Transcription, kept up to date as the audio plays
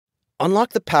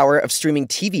Unlock the power of streaming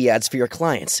TV ads for your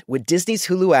clients with Disney's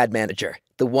Hulu Ad Manager,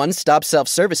 the one-stop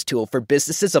self-service tool for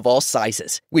businesses of all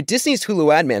sizes. With Disney's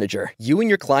Hulu Ad Manager, you and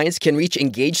your clients can reach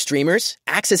engaged streamers,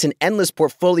 access an endless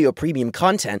portfolio of premium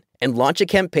content, and launch a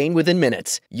campaign within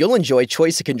minutes. You'll enjoy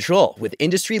choice and control with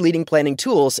industry-leading planning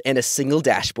tools and a single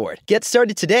dashboard. Get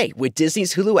started today with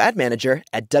Disney's Hulu Ad Manager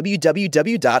at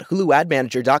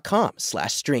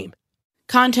www.huluadmanager.com/stream.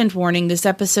 Content warning, this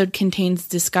episode contains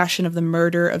discussion of the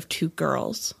murder of 2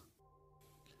 girls.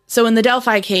 So in the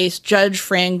Delphi case, Judge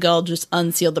Fran Gull just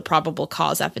unsealed the probable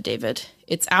cause affidavit.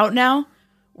 It's out now.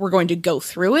 We're going to go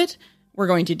through it. We're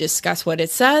going to discuss what it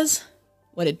says,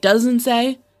 what it doesn't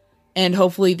say, and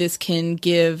hopefully this can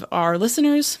give our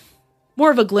listeners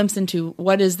more of a glimpse into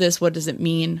what is this, what does it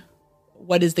mean,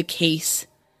 what is the case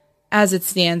as it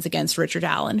stands against Richard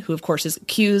Allen, who of course is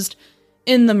accused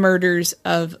in the murders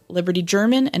of Liberty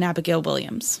German and Abigail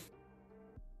Williams.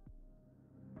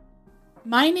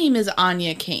 My name is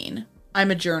Anya Kane. I'm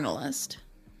a journalist.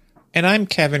 And I'm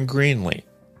Kevin Greenlee.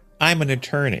 I'm an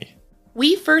attorney.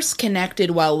 We first connected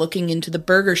while looking into the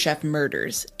Burger Chef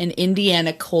murders, an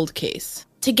Indiana cold case.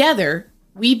 Together,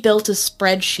 we built a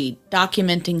spreadsheet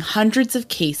documenting hundreds of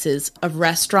cases of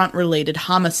restaurant-related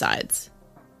homicides.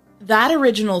 That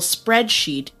original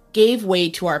spreadsheet gave way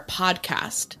to our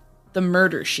podcast, The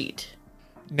Murder Sheet.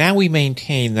 Now we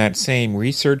maintain that same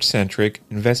research-centric,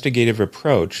 investigative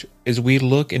approach as we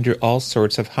look into all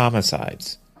sorts of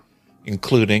homicides,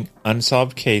 including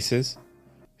unsolved cases,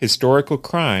 historical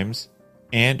crimes,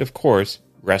 and, of course,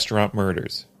 restaurant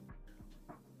murders.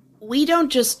 We don't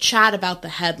just chat about the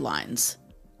headlines.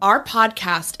 Our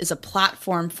podcast is a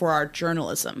platform for our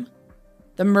journalism.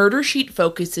 The Murder Sheet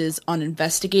focuses on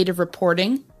investigative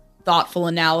reporting, thoughtful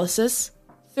analysis,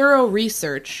 thorough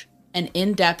research, and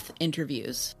in-depth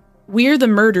interviews. We're the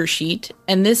Murder Sheet,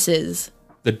 and this is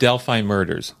The Delphi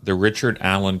Murders, the Richard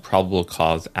Allen Probable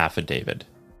Cause Affidavit.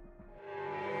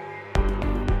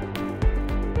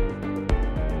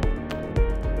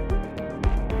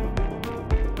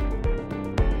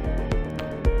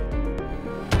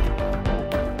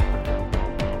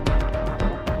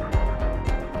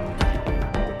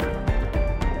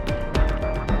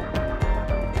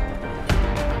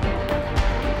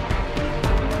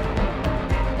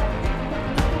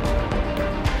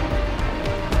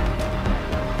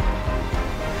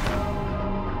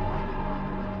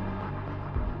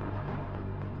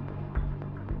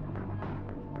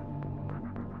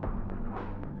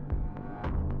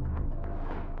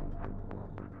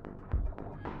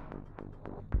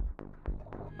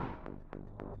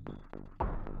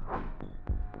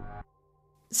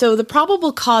 So the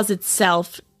probable cause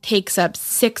itself takes up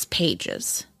 6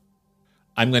 pages.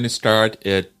 I'm going to start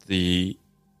at the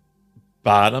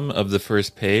bottom of the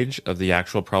first page of the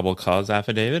actual probable cause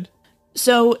affidavit.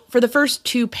 So for the first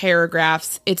 2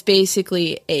 paragraphs, it's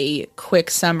basically a quick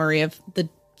summary of the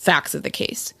facts of the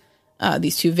case.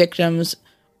 These 2 victims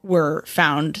were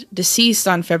found deceased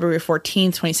on February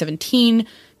 14th, 2017,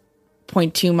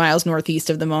 0.2 miles northeast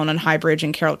of the Monon High Bridge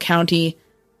in Carroll County.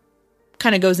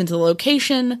 Kind of goes into the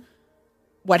location,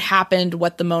 what happened,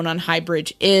 what the Monon High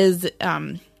Bridge is,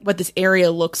 what this area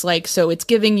looks like. So it's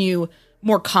giving you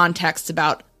more context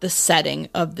about the setting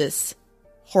of this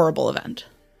horrible event.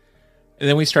 And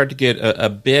then we start to get a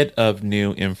bit of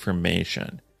new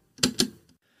information.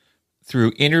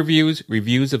 Through interviews,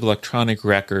 reviews of electronic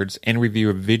records, and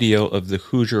review of video of the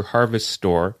Hoosier Harvest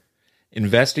Store,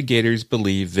 investigators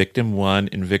believe Victim 1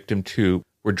 and Victim 2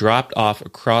 were dropped off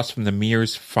across from the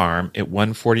Mears farm at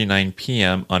 1:49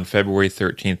 p.m. on February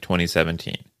 13,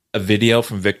 2017. A video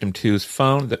from Victim 2's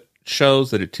phone that shows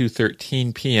that at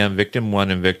 2:13 p.m., Victim 1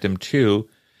 and Victim 2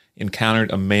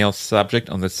 encountered a male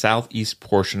subject on the southeast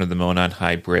portion of the Monon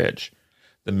High Bridge.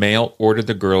 The male ordered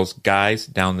the girls, "Guys,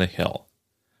 down the hill."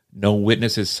 No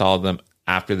witnesses saw them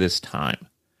after this time.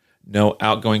 No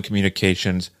outgoing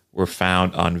communications were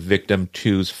found on Victim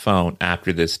 2's phone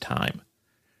after this time.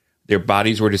 Their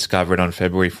bodies were discovered on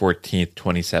February 14,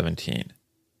 2017.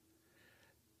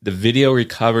 The video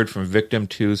recovered from Victim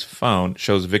 2's phone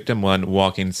shows Victim 1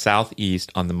 walking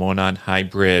southeast on the Monon High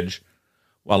Bridge,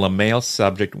 while a male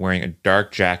subject wearing a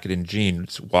dark jacket and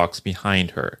jeans walks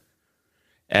behind her.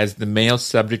 As the male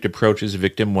subject approaches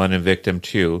Victim 1 and Victim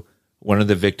 2, one of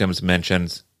the victims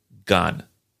mentions gun.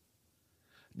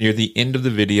 Near the end of the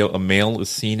video, a male is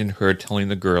seen and heard telling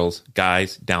the girls,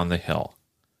 "Guys, down the hill."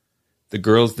 The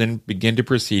girls then begin to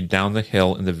proceed down the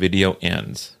hill and the video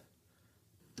ends.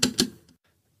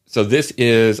 So this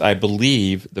is, I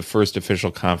believe, the first official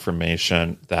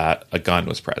confirmation that a gun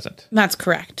was present. That's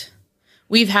correct.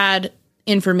 We've had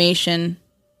information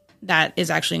that is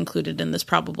actually included in this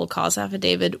probable cause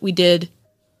affidavit.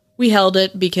 We held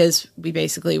it because we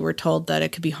basically were told that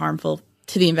it could be harmful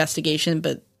to the investigation,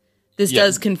 but this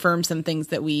does confirm some things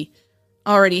that we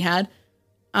already had.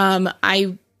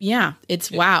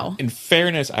 It's wow. In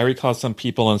fairness, I recall some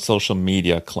people on social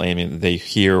media claiming that they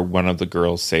hear one of the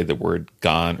girls say the word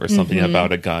gun or something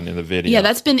about a gun in the video. Yeah,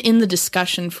 that's been in the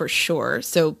discussion for sure.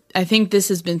 So I think this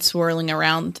has been swirling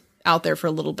around out there for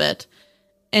a little bit.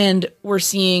 And we're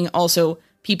seeing also,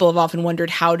 people have often wondered,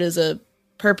 how does a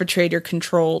perpetrator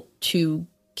control two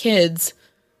kids,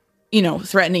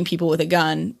 threatening people with a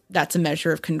gun? That's a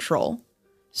measure of control.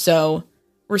 So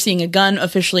we're seeing a gun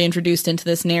officially introduced into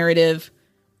this narrative.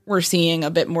 We're seeing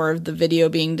a bit more of the video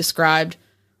being described.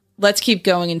 Let's keep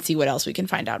going and see what else we can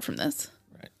find out from this.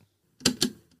 Right.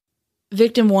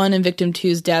 Victim 1 and Victim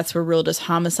 2's deaths were ruled as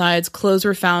homicides. Clothes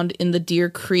were found in the Deer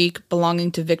Creek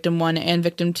belonging to Victim 1 and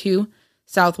Victim 2,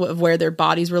 south of where their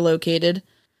bodies were located.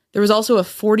 There was also a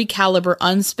 .40 caliber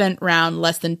unspent round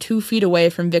less than 2 feet away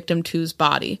from Victim 2's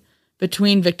body,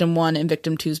 between Victim 1 and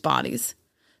Victim 2's bodies.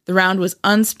 The round was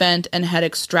unspent and had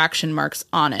extraction marks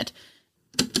on it.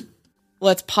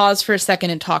 Let's pause for a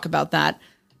second and talk about that.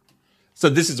 So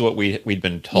this is what we'd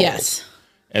been told. Yes.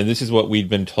 And this is what we'd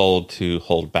been told to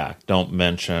hold back. Don't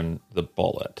mention the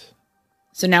bullet.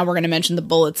 So now we're going to mention the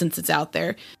bullet since it's out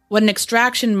there. What an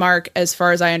extraction mark, as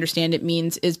far as I understand it,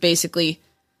 means is basically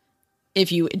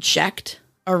if you eject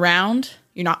a round,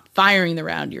 you're not firing the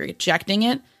round, you're ejecting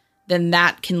it, then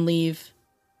that can leave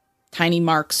tiny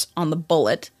marks on the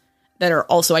bullet that are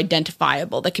also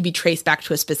identifiable, that could be traced back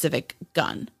to a specific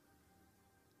gun.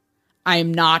 I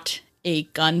am not a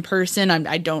gun person. I'm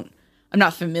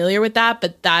not familiar with that,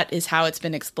 but that is how it's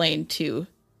been explained to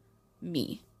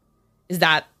me. Is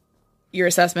that your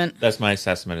assessment? That's my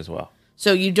assessment as well.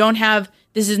 So you don't have,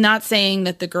 this is not saying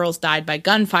that the girls died by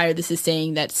gunfire. This is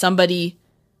saying that somebody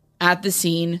at the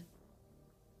scene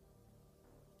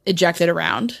ejected a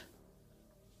round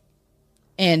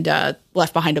and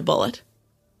left behind a bullet.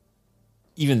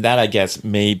 Even that, I guess,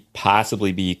 may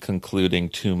possibly be concluding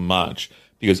too much,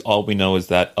 because all we know is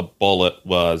that a bullet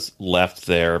was left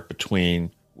there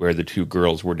between where the two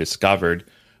girls were discovered.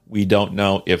 We don't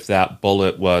know if that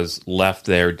bullet was left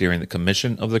there during the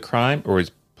commission of the crime or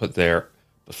was put there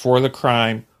before the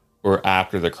crime or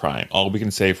after the crime. All we can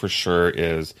say for sure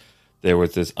is there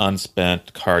was this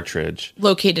unspent cartridge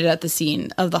located at the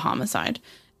scene of the homicide.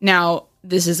 Now,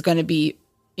 this is going to be,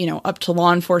 up to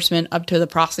law enforcement, up to the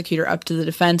prosecutor, up to the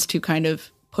defense to kind of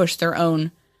push their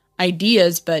own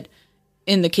ideas, but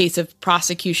in the case of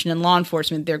prosecution and law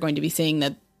enforcement, they're going to be saying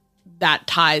that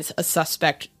ties a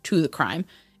suspect to the crime.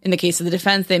 In the case of the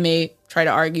defense, they may try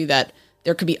to argue that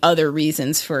there could be other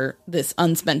reasons for this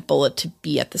unspent bullet to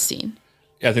be at the scene.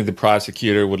 I think the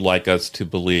prosecutor would like us to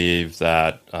believe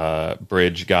that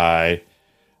Bridge guy,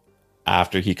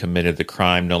 after he committed the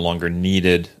crime, no longer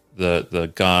needed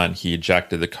the gun. He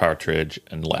ejected the cartridge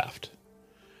and left.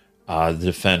 The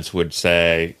defense would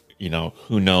say,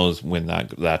 who knows when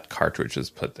that cartridge is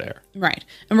put there. Right.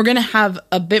 And we're going to have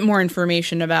a bit more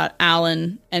information about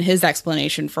Alan and his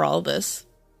explanation for all of this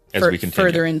as we continue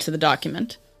further into the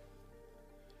document.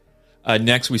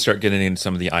 Next, we start getting into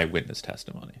some of the eyewitness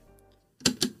testimony.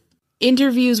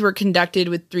 Interviews were conducted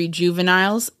with 3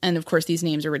 juveniles, and of course these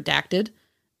names are redacted.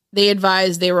 They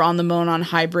advised they were on the Monon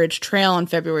High Bridge Trail on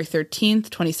February 13th,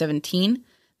 2017.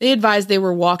 They advised they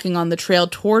were walking on the trail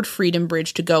toward Freedom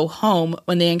Bridge to go home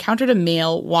when they encountered a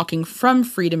male walking from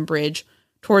Freedom Bridge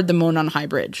toward the Monon High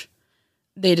Bridge.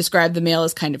 They described the male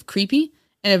as kind of creepy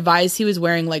and advised he was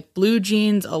wearing blue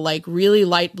jeans, a really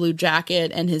light blue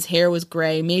jacket, and his hair was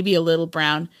gray, maybe a little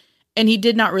brown, and he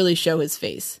did not really show his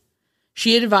face.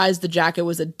 She advised the jacket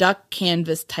was a duck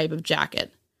canvas type of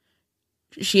jacket.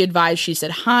 She advised she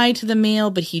said hi to the male,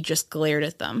 but he just glared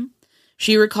at them.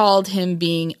 She recalled him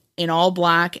being in all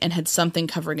black and had something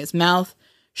covering his mouth.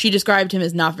 She described him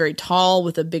as not very tall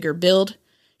with a bigger build.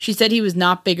 She said he was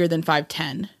not bigger than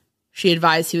 5'10". She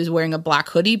advised he was wearing a black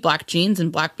hoodie, black jeans,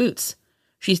 and black boots.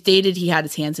 She stated he had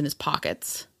his hands in his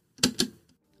pockets.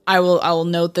 I will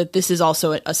note that this is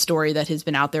also a story that has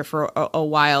been out there for a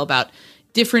while about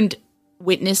different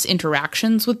witness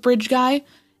interactions with Bridge Guy.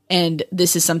 And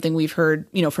this is something we've heard,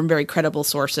 from very credible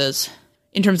sources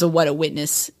in terms of what a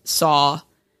witness saw,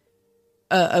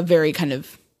 a very kind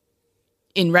of,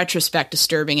 in retrospect,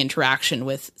 disturbing interaction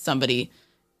with somebody,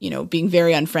 being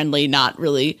very unfriendly, not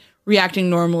really reacting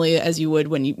normally as you would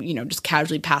when you just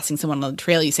casually passing someone on the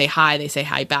trail. You say hi, they say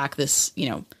hi back. This,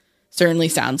 certainly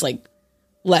sounds like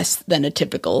less than a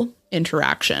typical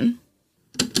interaction.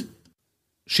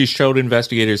 She showed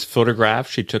investigators photographs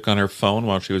she took on her phone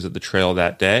while she was at the trail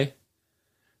that day.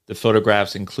 The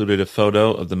photographs included a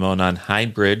photo of the Monon High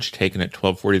Bridge taken at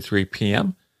 12:43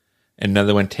 p.m., and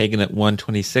another one taken at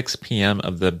 1:26 p.m.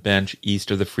 of the bench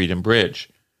east of the Freedom Bridge.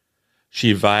 She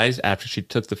advised after she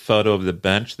took the photo of the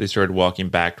bench, they started walking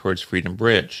back towards Freedom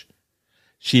Bridge.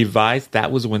 She advised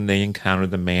that was when they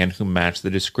encountered the man who matched the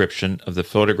description of the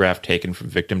photograph taken from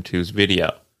Victim 2's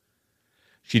video.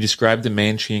 She described the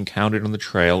man she encountered on the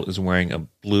trail as wearing a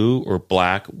blue or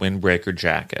black windbreaker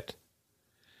jacket.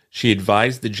 She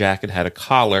advised the jacket had a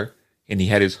collar, and he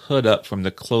had his hood up from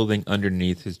the clothing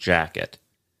underneath his jacket.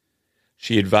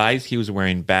 She advised he was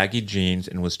wearing baggy jeans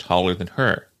and was taller than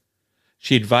her.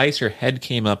 She advised her head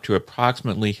came up to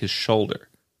approximately his shoulder.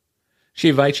 She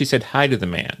advised she said hi to the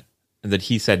man, and that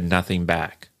he said nothing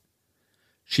back.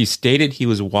 She stated he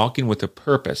was walking with a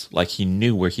purpose, like he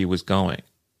knew where he was going.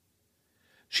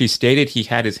 She stated he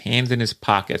had his hands in his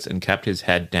pockets and kept his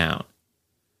head down.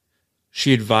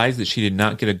 She advised that she did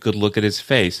not get a good look at his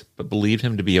face, but believed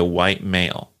him to be a white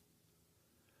male.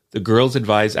 The girls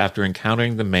advised after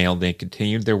encountering the male, they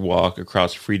continued their walk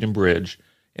across Freedom Bridge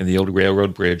and the old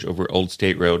railroad bridge over Old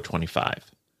State Road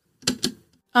 25.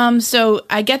 So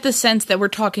I get the sense that we're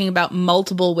talking about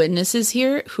multiple witnesses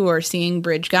here who are seeing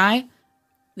Bridge Guy,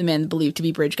 the man believed to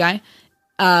be Bridge Guy.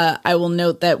 I will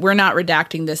note that we're not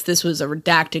redacting this. This was a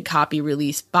redacted copy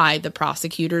released by the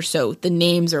prosecutor, so the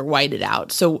names are whited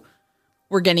out. So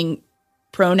we're getting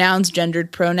pronouns,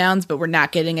 gendered pronouns, but we're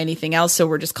not getting anything else. So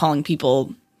we're just calling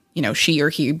people, she or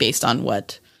he based on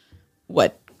what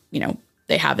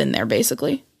they have in there,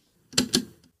 basically.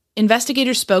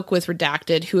 Investigators spoke with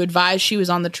Redacted, who advised she was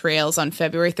on the trails on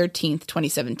February 13th,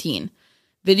 2017.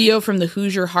 Video from the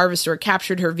Hoosier Harvester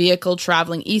captured her vehicle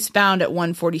traveling eastbound at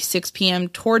 1:46 p.m.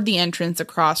 toward the entrance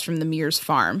across from the Mears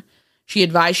farm. She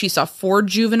advised she saw 4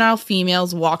 juvenile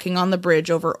females walking on the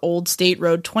bridge over Old State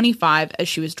Road 25 as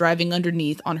she was driving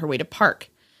underneath on her way to park.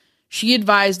 She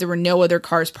advised there were no other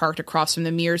cars parked across from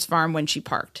the Mears farm when she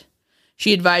parked.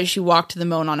 She advised she walked to the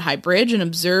Monon High Bridge and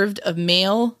observed a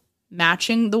male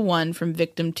matching the one from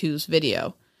Victim 2's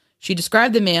video. She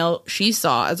described the male she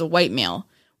saw as a white male,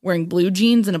 wearing blue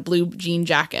jeans and a blue jean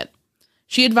jacket.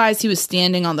 She advised he was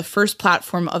standing on the first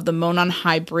platform of the Monon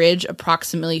High Bridge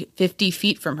approximately 50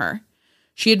 feet from her.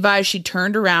 She advised she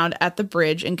turned around at the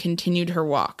bridge and continued her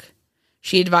walk.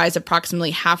 She advised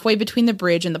approximately halfway between the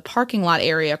bridge and the parking lot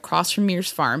area across from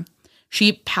Mears Farm,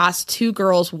 she passed 2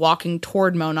 girls walking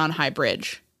toward Monon High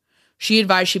Bridge. She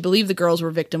advised she believed the girls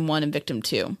were Victim 1 and Victim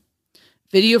 2.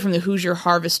 Video from the Hoosier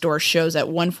Harvest store shows at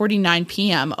 1:49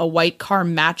 p.m. a white car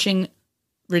matching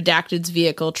Redacted's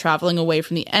vehicle traveling away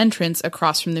from the entrance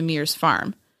across from the Mears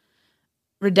farm.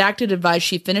 Redacted advised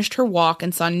she finished her walk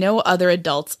and saw no other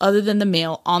adults other than the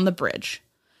male on the bridge.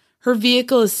 Her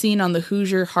vehicle is seen on the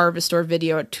Hoosier Harvest store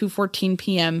video at 2:14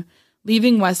 p.m.,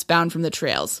 leaving westbound from the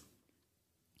trails.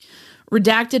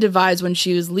 Redacted advised when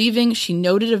she was leaving, she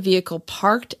noted a vehicle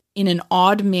parked in an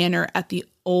odd manner at the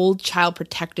old Child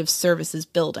Protective Services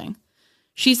building.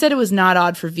 She said it was not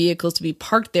odd for vehicles to be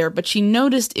parked there, but she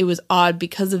noticed it was odd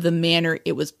because of the manner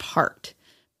it was parked,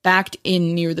 backed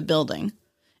in near the building.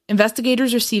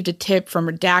 Investigators received a tip from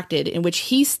Redacted in which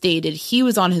he stated he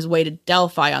was on his way to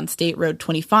Delphi on State Road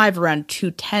 25 around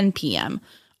 2:10 p.m.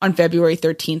 on February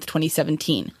 13th,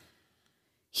 2017.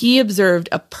 He observed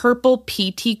a purple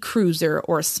PT Cruiser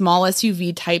or a small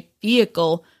SUV type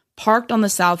vehicle parked on the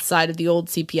south side of the old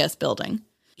CPS building.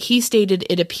 He stated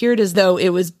it appeared as though it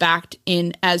was backed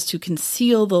in as to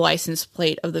conceal the license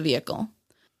plate of the vehicle.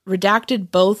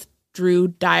 Redacted both drew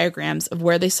diagrams of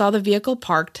where they saw the vehicle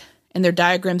parked, and their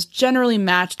diagrams generally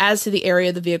matched as to the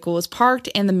area the vehicle was parked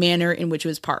and the manner in which it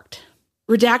was parked.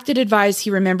 Redacted advised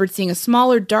he remembered seeing a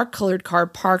smaller, dark-colored car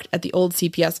parked at the old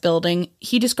CPS building.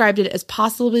 He described it as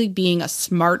possibly being a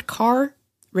smart car.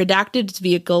 Redacted's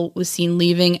vehicle was seen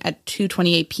leaving at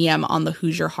 2:28 p.m. on the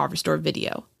Hoosier Harvester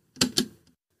video.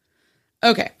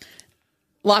 Okay,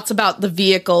 lots about the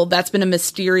vehicle. That's been a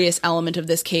mysterious element of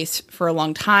this case for a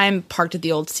long time. Parked at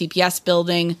the old CPS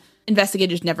building.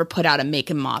 Investigators never put out a make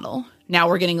and model. Now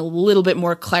we're getting a little bit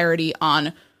more clarity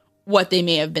on what they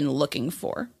may have been looking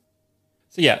for.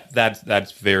 So yeah,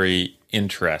 that's very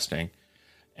interesting.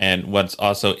 And what's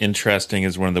also interesting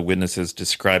is one of the witnesses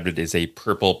described it as a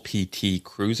purple PT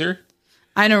Cruiser.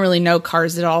 I don't really know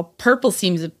cars at all. Purple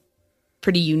seems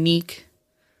pretty unique.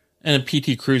 And a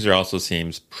PT Cruiser also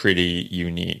seems pretty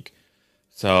unique.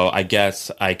 So I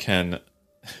guess I can,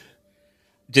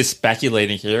 just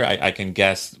speculating here, I can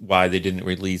guess why they didn't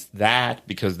release that,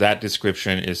 because that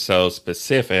description is so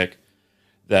specific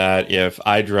that if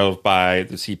I drove by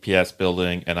the CPS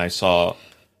building and I saw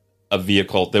a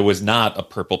vehicle that was not a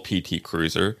purple PT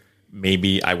Cruiser,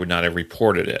 maybe I would not have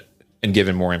reported it. and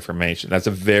given more information. That's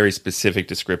a very specific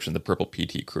description, the purple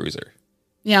PT Cruiser.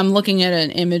 Yeah, I'm looking at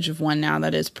an image of one now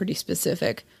that is pretty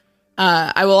specific.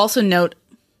 I will also note,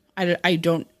 I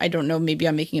don't know, maybe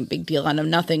I'm making a big deal out of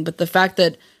nothing, but the fact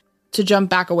that, to jump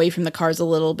back away from the cars a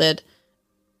little bit,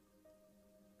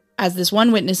 as this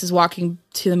one witness is walking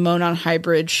to the Monon High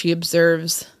Bridge, she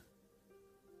observes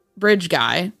Bridge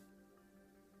Guy,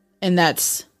 and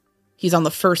he's on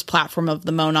the first platform of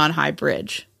the Monon High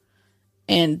Bridge.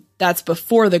 And that's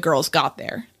before the girls got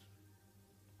there.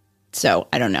 So,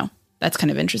 I don't know. That's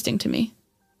kind of interesting to me.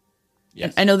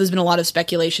 Yes. I know there's been a lot of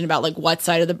speculation about like what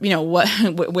side of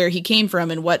the, where he came from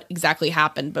and what exactly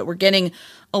happened, but we're getting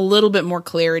a little bit more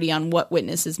clarity on what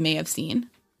witnesses may have seen.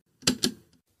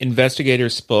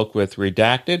 Investigators spoke with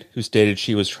Redacted, who stated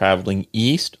she was traveling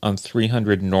east on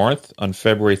 300 North on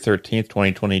February 13th,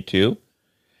 2022,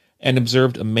 and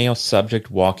observed a male subject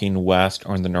walking west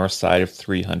on the north side of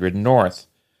 300 North,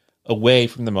 away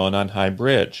from the Monon High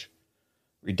Bridge.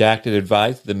 Redacted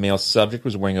advised the male subject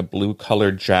was wearing a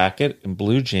blue-colored jacket and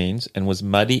blue jeans and was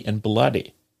muddy and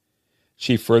bloody.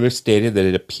 She further stated that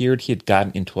it appeared he had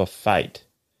gotten into a fight.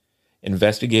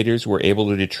 Investigators were able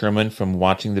to determine from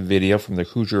watching the video from the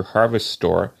Hoosier Harvest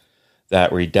store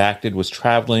that Redacted was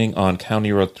traveling on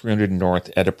County Road 300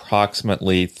 North at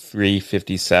approximately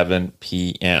 3:57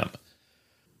 p.m.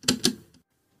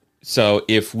 So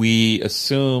if we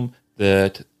assume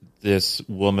that this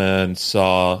woman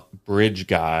saw Bridge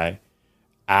Guy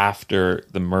after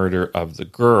the murder of the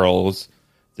girls,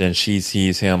 then she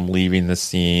sees him leaving the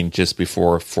scene just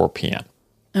before 4 p.m.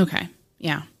 Okay,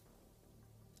 yeah.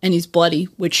 And he's bloody,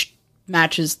 which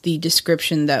matches the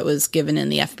description that was given in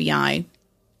the FBI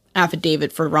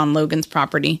affidavit for Ron Logan's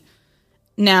property.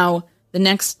 Now, the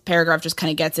next paragraph just kind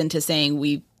of gets into saying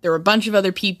there were a bunch of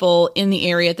other people in the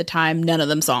area at the time. None of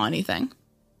them saw anything,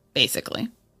 basically.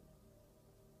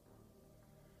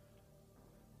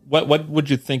 What would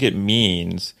you think it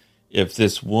means if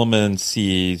this woman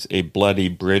sees a bloody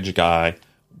Bridge Guy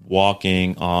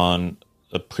walking on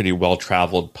a pretty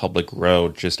well-traveled public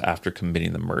road just after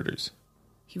committing the murders?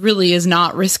 He really is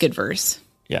not risk-adverse.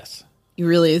 Yes. He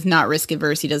really is not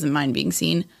risk-adverse. He doesn't mind being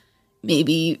seen.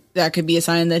 Maybe that could be a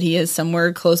sign that he is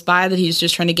somewhere close by that he's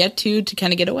just trying to get to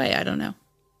kind of get away. I don't know.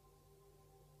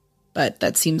 But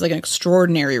that seems like an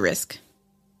extraordinary risk.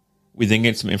 We then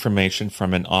get some information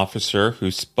from an officer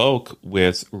who spoke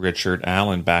with Richard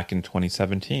Allen back in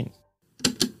 2017.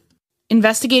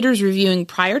 Investigators reviewing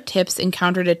prior tips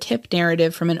encountered a tip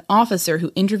narrative from an officer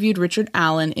who interviewed Richard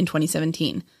Allen in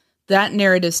 2017. That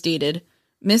narrative stated,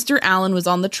 Mr. Allen was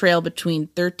on the trail between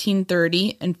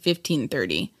 1330 and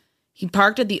 1530. He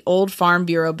parked at the old Farm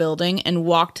Bureau building and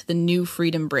walked to the new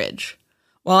Freedom Bridge.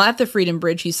 While at the Freedom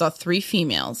Bridge, he saw 3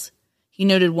 females. He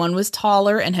noted one was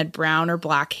taller and had brown or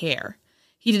black hair.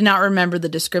 He did not remember the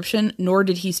description, nor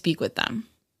did he speak with them.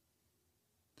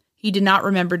 He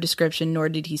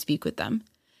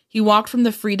walked from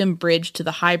the Freedom Bridge to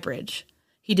the High Bridge.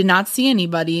 He did not see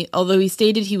anybody, although he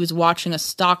stated he was watching a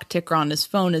stock ticker on his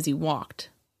phone as he walked.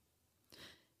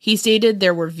 He stated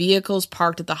there were vehicles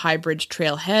parked at the High Bridge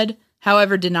trailhead,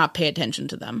 however did not pay attention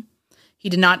to them. He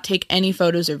did not take any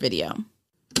photos or video.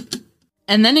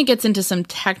 And then it gets into some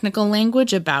technical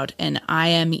language about an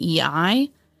IMEI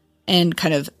and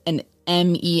kind of an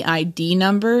MEID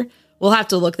number. We'll have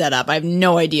to look that up. I have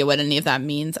no idea what any of that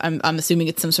means. I'm assuming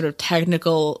it's some sort of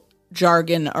technical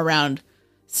jargon around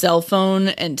cell phone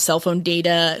and cell phone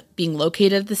data being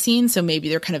located at the scene. So maybe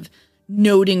they're kind of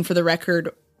noting for the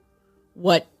record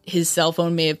what his cell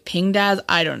phone may have pinged as.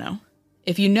 I don't know.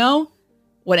 If you know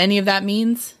what any of that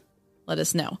means, let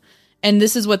us know. And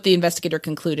this is what the investigator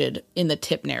concluded in the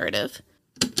tip narrative.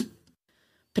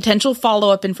 Potential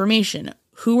follow-up information.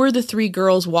 Who were the 3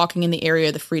 girls walking in the area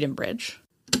of the Freedom Bridge?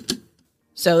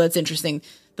 So that's interesting.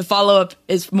 The follow-up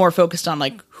is more focused on,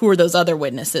 like, who are those other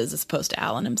witnesses as opposed to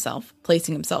Allen himself,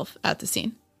 placing himself at the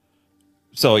scene.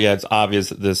 So, yeah, it's obvious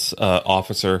that this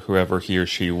officer, whoever he or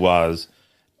she was,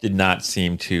 did not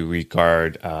seem to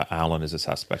regard Allen as a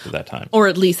suspect at that time. Or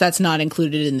at least that's not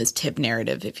included in this tip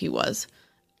narrative if he was.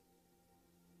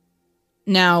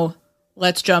 Now,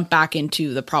 let's jump back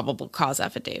into the probable cause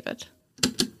affidavit.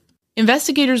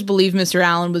 Investigators believe Mr.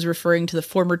 Allen was referring to the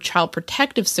former Child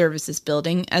Protective Services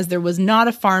building, as there was not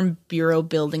a Farm Bureau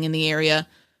building in the area,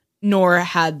 nor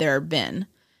had there been.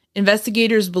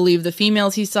 Investigators believe the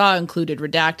females he saw included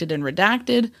redacted and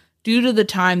redacted due to the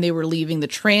time they were leaving the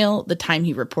trail, the time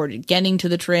he reported getting to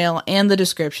the trail, and the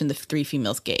description the 3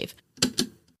 females gave.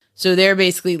 So they're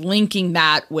basically linking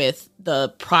that with the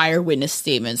prior witness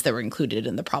statements that were included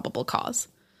in the probable cause.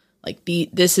 Like,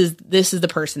 this is the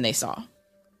person they saw.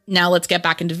 Now let's get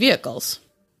back into vehicles.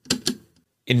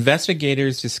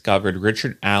 Investigators discovered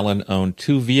Richard Allen owned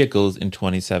two vehicles in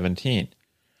 2017,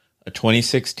 a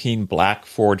 2016 black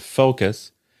Ford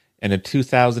Focus and a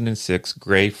 2006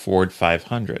 gray Ford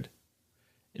 500.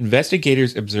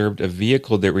 Investigators observed a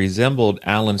vehicle that resembled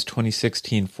Allen's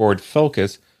 2016 Ford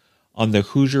Focus on the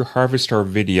Hoosier Harvester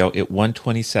video at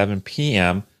 1:27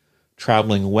 p.m.,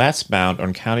 traveling westbound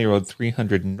on County Road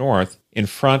 300 North in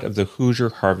front of the Hoosier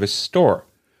Harvest store,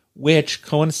 which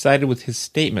coincided with his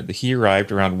statement that he arrived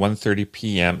around 1:30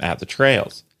 p.m. at the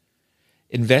trails.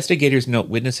 Investigators note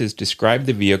witnesses described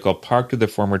the vehicle parked to the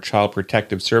former Child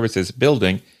Protective Services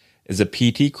building as a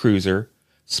PT Cruiser,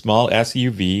 small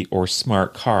SUV, or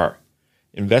smart car.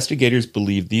 Investigators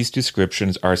believe these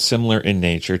descriptions are similar in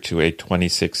nature to a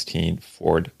 2016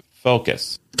 Ford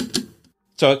Focus.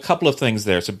 So a couple of things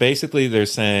there. So basically they're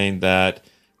saying that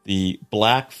the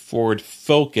black Ford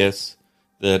Focus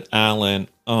that Allen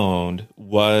owned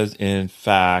was in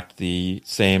fact the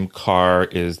same car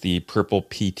as the purple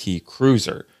PT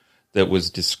Cruiser that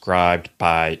was described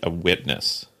by a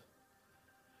witness.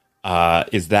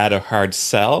 Is that a hard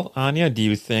sell, Anya? Do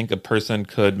you think a person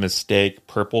could mistake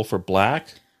purple for black?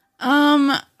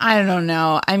 I don't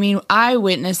know. I mean,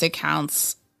 eyewitness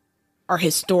accounts are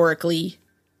historically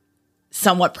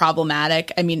somewhat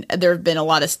problematic. I mean, there have been a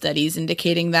lot of studies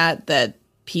indicating that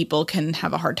people can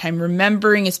have a hard time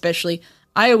remembering, especially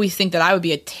I always think that I would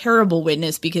be a terrible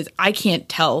witness because I can't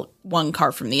tell one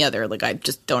car from the other. Like, I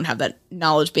just don't have that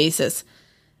knowledge basis.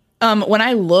 When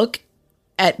I look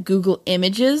at Google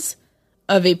Images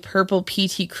of a purple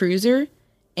PT Cruiser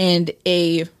and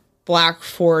a black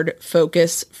Ford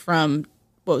Focus from,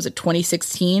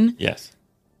 2016? Yes.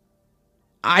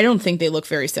 I don't think they look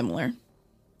very similar.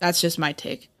 That's just my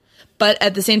take. But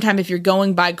at the same time, if you're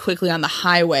going by quickly on the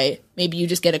highway, maybe you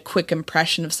just get a quick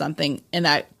impression of something and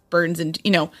that burns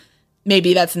into,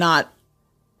 maybe that's not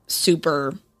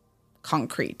super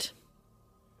concrete.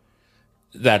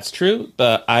 That's true,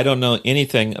 but I don't know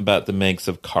anything about the makes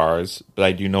of cars, but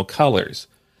I do know colors.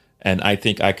 And I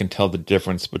think I can tell the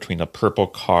difference between a purple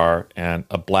car and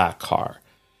a black car.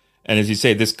 And as you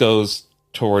say, this goes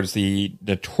towards the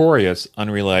notorious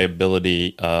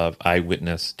unreliability of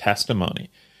eyewitness testimony.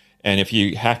 And if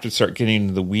you have to start getting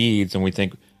into the weeds and we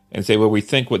think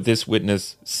what this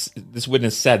witness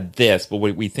said this, but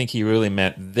we think he really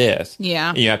meant this. Yeah.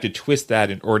 And you have to twist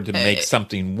that in order to make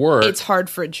something work. It's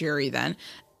hard for a jury then.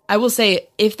 I will say,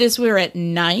 if this were at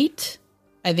night,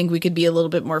 I think we could be a little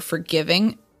bit more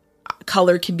forgiving.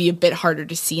 Color can be a bit harder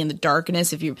to see in the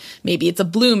darkness. Maybe it's a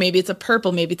blue, maybe it's a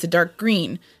purple, maybe it's a dark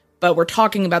green, but we're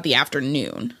talking about the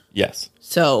afternoon. Yes.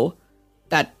 So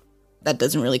that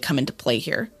doesn't really come into play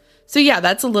here. So yeah,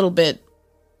 that's a little bit,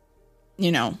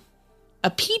 a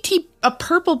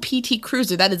purple PT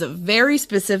Cruiser. That is a very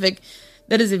specific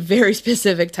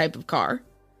type of car.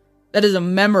 That is a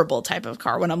memorable type of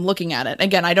car when I'm looking at it.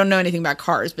 Again, I don't know anything about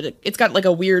cars, but it's got like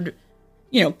a weird,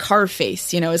 car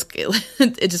face,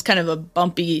 it's just kind of a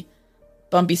bumpy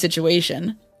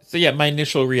situation. So yeah, my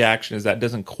initial reaction is that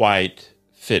doesn't quite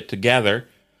fit together,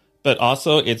 but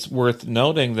also it's worth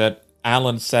noting that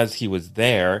Allen says he was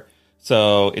there,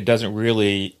 so it doesn't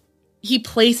really... He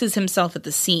places himself at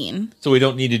the scene. So we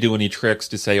don't need to do any tricks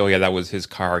to say, oh yeah, that was his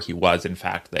car, he was in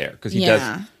fact there, because he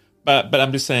does... But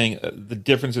I'm just saying the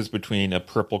differences between a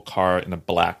purple car and a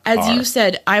black car. As you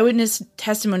said, eyewitness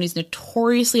testimony is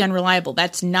notoriously unreliable.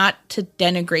 That's not to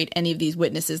denigrate any of these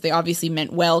witnesses. They obviously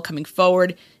meant well, coming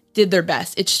forward, did their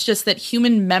best. It's just that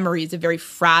human memory is a very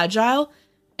fragile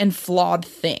and flawed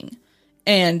thing.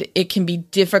 And it can be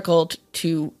difficult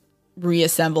to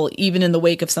reassemble even in the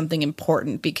wake of something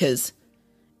important because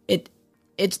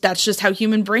that's just how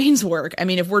human brains work. I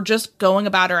mean, if we're just going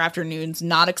about our afternoons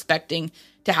not expecting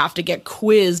to have to get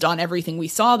quizzed on everything we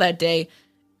saw that day,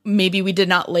 maybe we did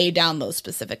not lay down those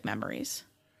specific memories.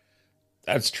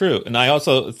 That's true. And I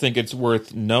also think it's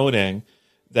worth noting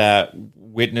that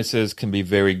witnesses can be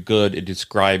very good at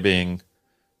describing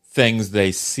things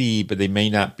they see, but they may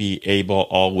not be able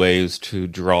always to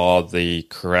draw the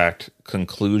correct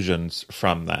conclusions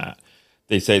from that.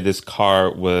 They say this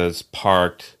car was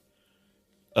parked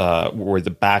where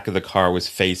the back of the car was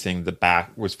facing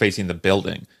the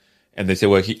building. And they say,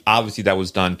 well, obviously that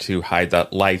was done to hide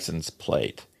that license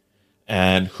plate.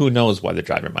 And who knows why the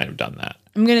driver might have done that.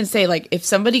 I'm going to say, if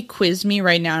somebody quizzed me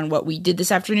right now on what we did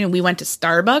this afternoon, we went to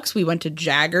Starbucks, we went to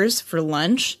Jaggers for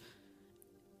lunch.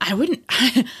 I wouldn't,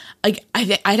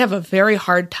 I'd have a very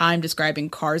hard time describing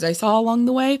cars I saw along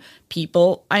the way,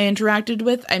 people I interacted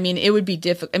with. I mean, it would be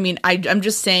difficult. I mean, I'm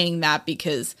just saying that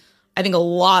because I think a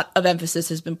lot of emphasis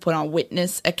has been put on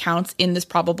witness accounts in this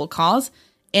probable cause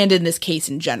and in this case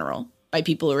in general by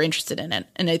people who are interested in it.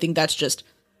 And I think that's just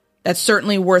That's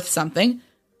certainly worth something,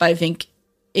 but I think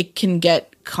it can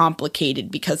get complicated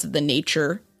because of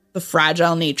the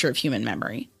fragile nature of human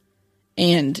memory.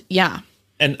 And yeah.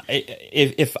 And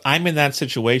if I'm in that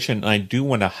situation and I do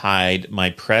want to hide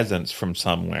my presence from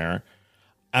somewhere,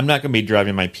 I'm not going to be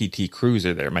driving my PT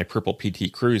Cruiser there, my purple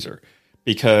PT Cruiser,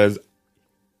 because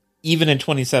even in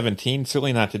 2017,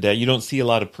 certainly not today, you don't see a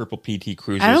lot of purple PT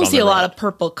Cruisers. I don't see a lot of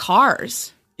purple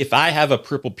cars. If I have a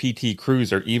purple PT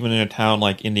Cruiser, even in a town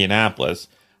like Indianapolis,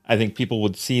 I think people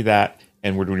would see that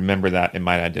and would remember that and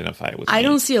might identify it with me. I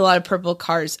don't see a lot of purple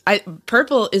cars.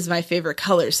 Purple is my favorite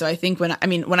color, so I think when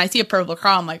I see a purple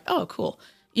car, I'm like, oh, cool.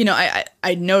 You know,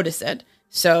 I notice it.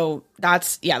 So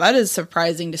that is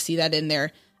surprising to see that in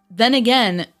there. Then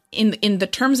again, in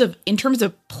terms of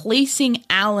placing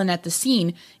Alan at the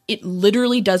scene, it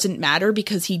literally doesn't matter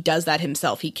because he does that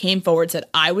himself. He came forward, said,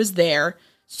 I was there,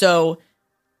 so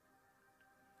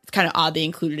it's kind of odd they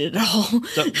included it at all.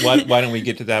 So why don't we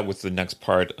get to that with the next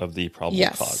part of the probable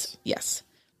cause? Yes.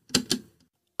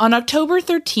 On October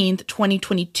 13th,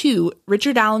 2022,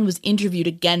 Richard Allen was interviewed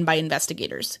again by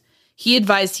investigators. He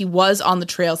advised he was on the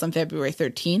trails on February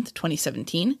 13th,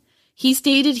 2017. He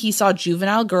stated he saw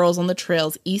juvenile girls on the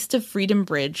trails east of Freedom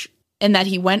Bridge and that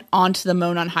he went onto the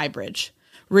Monon High Bridge.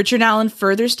 Richard Allen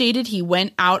further stated he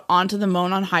went out onto the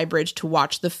Monon High Bridge to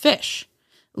watch the fish.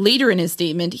 Later in his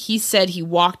statement, he said he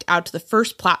walked out to the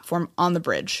first platform on the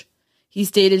bridge. He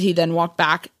stated he then walked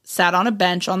back, sat on a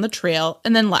bench on the trail,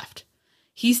 and then left.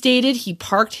 He stated he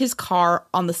parked his car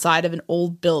on the side of an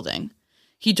old building.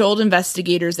 He told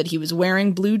investigators that he was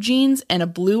wearing blue jeans and a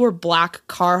blue or black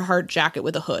Carhartt jacket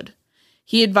with a hood.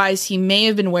 He advised he may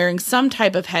have been wearing some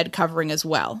type of head covering as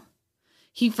well.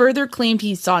 He further claimed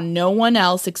he saw no one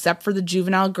else except for the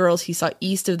juvenile girls he saw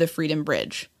east of the Freedom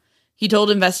Bridge. He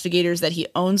told investigators that he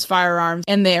owns firearms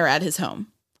and they are at his home.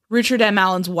 Richard M.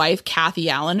 Allen's wife, Kathy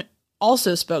Allen,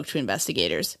 also spoke to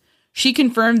investigators. She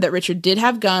confirmed that Richard did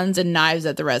have guns and knives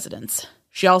at the residence.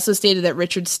 She also stated that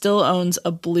Richard still owns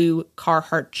a blue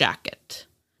Carhartt jacket.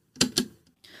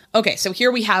 Okay, so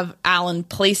here we have Allen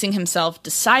placing himself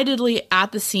decidedly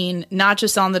at the scene, not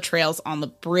just on the trails, on the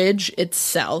bridge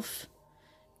itself,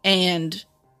 and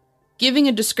giving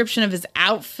a description of his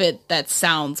outfit that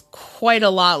sounds quite a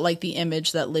lot like the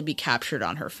image that Libby captured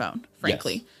on her phone,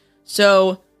 frankly. Yes.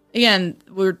 So, again,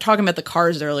 we were talking about the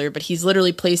cars earlier, but he's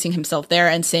literally placing himself there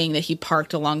and saying that he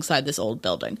parked alongside this old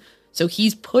building. So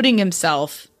he's putting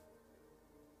himself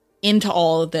into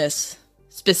all of this,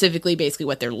 specifically basically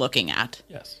what they're looking at.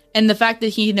 Yes. And the fact that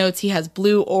he notes he has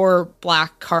blue or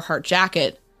black Carhartt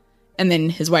jacket, and then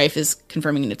his wife is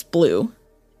confirming it's blue,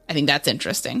 I think that's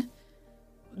interesting.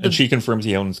 And she confirms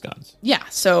he owns guns. Yeah,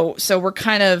 so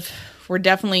we're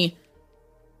definitely,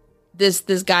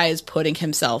 this guy is putting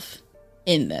himself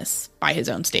in this by his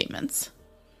own statements.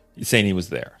 He's saying he was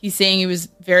there. He's saying he was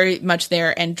very much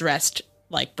there and dressed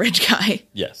like Bridge Guy.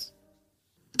 Yes.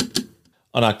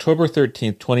 On October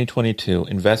 13th, 2022,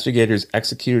 investigators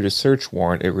executed a search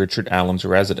warrant at Richard Allen's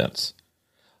residence.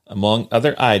 Among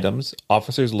other items,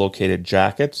 officers located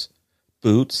jackets,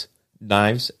 boots,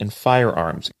 knives, and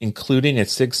firearms, including a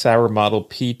Sig Sauer model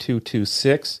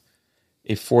P226,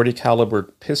 a .40 caliber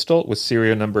pistol with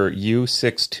serial number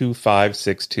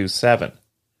U625627.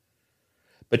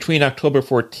 Between October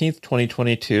 14th,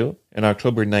 2022 and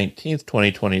October 19th,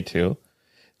 2022,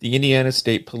 the Indiana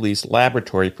State Police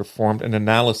Laboratory performed an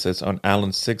analysis on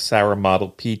Allen's Sig Sauer model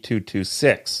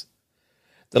P226.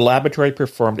 The laboratory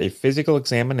performed a physical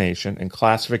examination and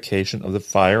classification of the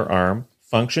firearm,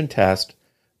 function test,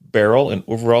 barrel and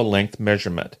overall length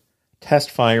measurement, test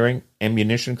firing,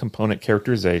 ammunition component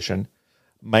characterization,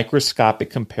 microscopic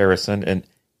comparison, and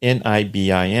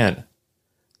NIBIN.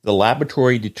 The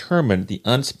laboratory determined the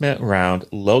unspent round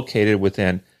located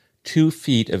within 2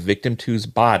 feet of victim 2's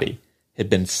body had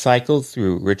been cycled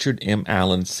through Richard M.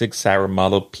 Allen's Sig Sauer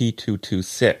model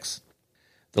P226.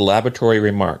 The laboratory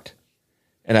remarked,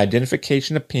 "An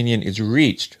identification opinion is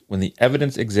reached when the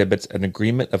evidence exhibits an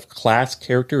agreement of class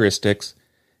characteristics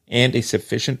and a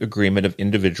sufficient agreement of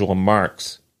individual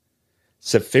marks.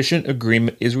 Sufficient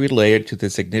agreement is related to the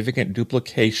significant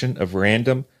duplication of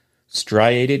random,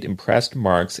 striated impressed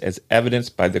marks as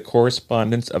evidenced by the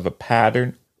correspondence of a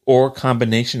pattern or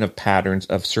combination of patterns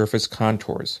of surface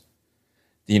contours.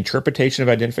 The interpretation of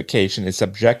identification is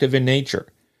subjective in nature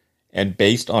and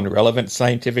based on relevant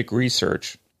scientific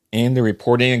research and the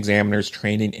reporting examiner's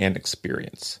training and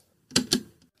experience."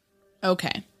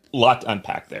 Okay. Lot to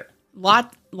unpack there.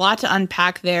 Lot to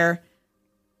unpack there.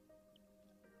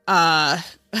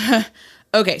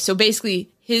 Okay, so basically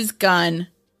his gun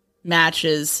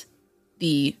matches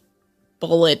the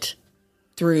bullet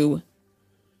through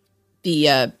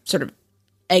sort of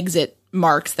exit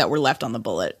marks that were left on the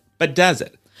bullet. But does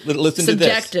it? Listen to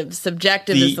this.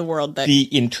 Subjective is the world that...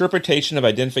 The interpretation of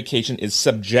identification is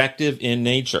subjective in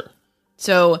nature.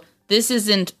 So this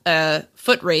isn't a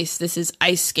foot race. This is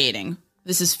ice skating.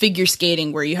 This is figure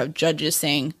skating where you have judges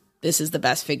saying this is the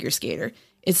best figure skater.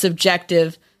 It's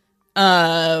subjective.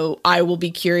 I will be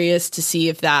curious to see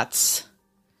if that's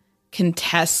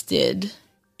contested.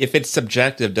 If it's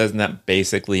subjective, doesn't that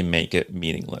basically make it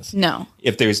meaningless? No.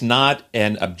 If there's not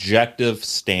an objective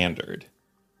standard...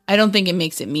 I don't think it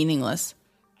makes it meaningless.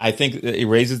 I think it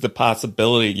raises the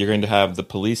possibility you're going to have the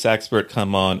police expert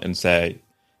come on and say,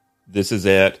 this is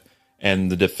it. And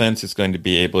the defense is going to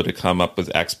be able to come up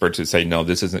with experts who say, no,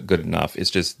 this isn't good enough.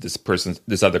 It's just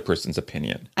this other person's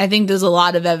opinion. I think there's a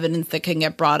lot of evidence that can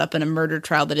get brought up in a murder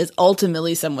trial that is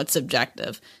ultimately somewhat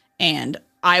subjective. And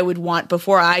I would want,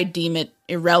 before I deem it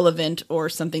irrelevant or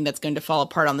something that's going to fall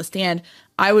apart on the stand,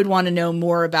 I would want to know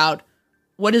more about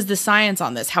what is the science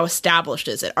on this? How established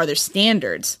is it? Are there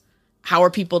standards? How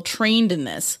are people trained in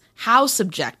this? How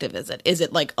subjective is it? Is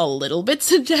it like a little bit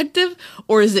subjective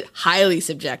or is it highly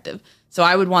subjective? So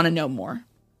I would want to know more,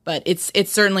 but it's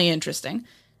certainly interesting.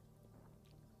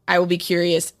 I will be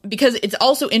curious because it's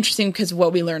also interesting because of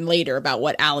what we learn later about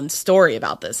what Alan's story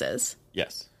about this is.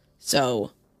 Yes.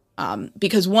 So,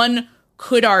 because one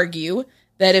could argue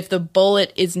that if the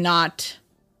bullet is not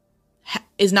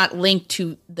linked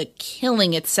to the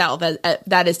killing itself,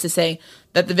 that is to say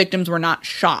that the victims were not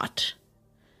shot,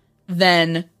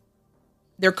 then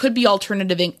there could be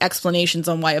alternative explanations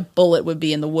on why a bullet would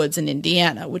be in the woods in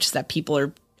Indiana, which is that people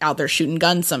are out there shooting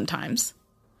guns sometimes.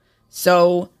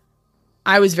 So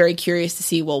I was very curious to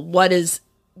see, well, what is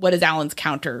Alan's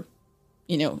counter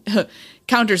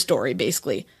story,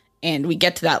 basically. And we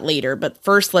get to that later. But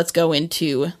first, let's go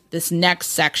into this next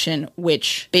section,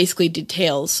 which basically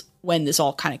details when this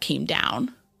all kind of came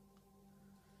down.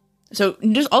 So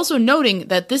just also noting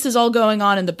that this is all going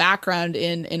on in the background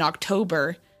in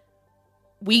October.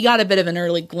 We got a bit of an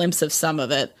early glimpse of some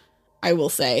of it, I will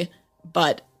say.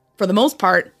 But for the most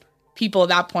part, people at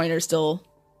that point are still,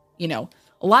 a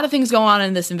lot of things go on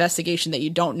in this investigation that you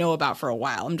don't know about for a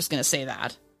while. I'm just going to say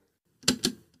that.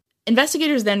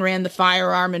 Investigators then ran the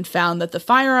firearm and found that the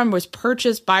firearm was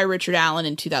purchased by Richard Allen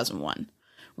in 2001.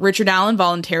 Richard Allen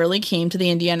voluntarily came to the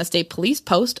Indiana State Police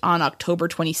Post on October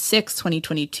 26,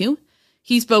 2022.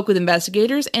 He spoke with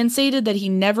investigators and stated that he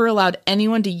never allowed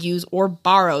anyone to use or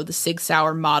borrow the Sig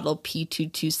Sauer model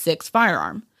P226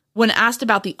 firearm. When asked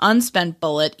about the unspent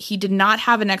bullet, he did not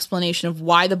have an explanation of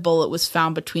why the bullet was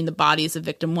found between the bodies of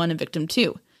Victim 1 and Victim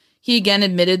 2. He again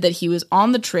admitted that he was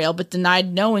on the trail but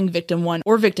denied knowing Victim 1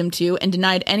 or Victim 2 and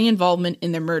denied any involvement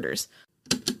in their murders.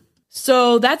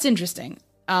 So that's interesting.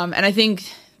 And I think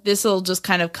this will just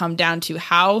kind of come down to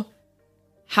how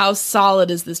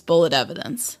solid is this bullet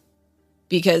evidence?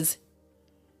 Because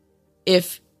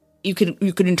if you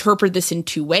could interpret this in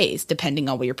two ways, depending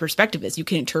on what your perspective is. You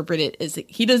can interpret it as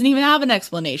he doesn't even have an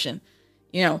explanation.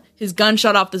 His gun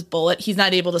shot off this bullet. He's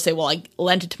not able to say, well, I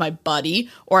lent it to my buddy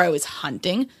or I was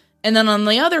hunting. And then on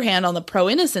the other hand, on the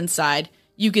pro-innocent side,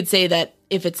 you could say that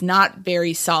if it's not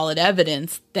very solid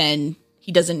evidence, then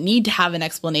he doesn't need to have an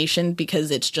explanation because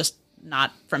it's just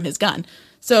not from his gun.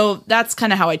 So that's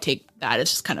kind of how I take that. It's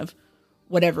just kind of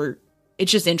whatever.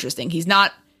 It's just interesting. He's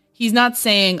not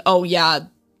saying, oh yeah,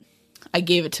 I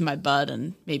gave it to my bud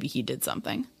and maybe he did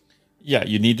something. Yeah,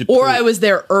 you need to Or I was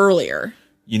there earlier.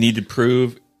 You need to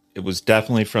prove it was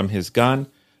definitely from his gun,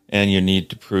 and you need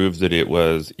to prove that it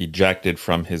was ejected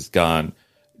from his gun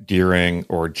during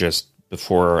or just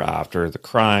before or after the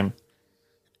crime.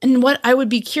 And what I would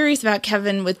be curious about,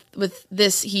 Kevin, with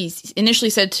this, he initially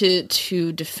said to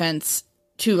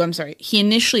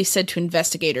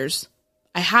investigators,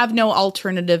 I have no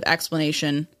alternative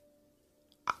explanation.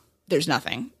 There's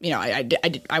nothing.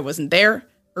 I wasn't there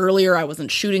earlier. I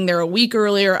wasn't shooting there a week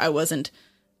earlier. I wasn't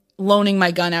loaning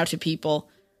my gun out to people.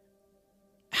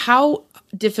 How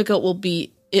difficult will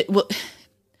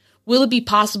it be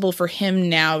possible for him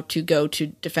now to go to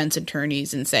defense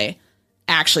attorneys and say,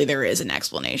 actually, there is an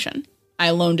explanation. I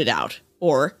loaned it out,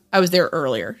 or I was there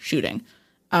earlier shooting.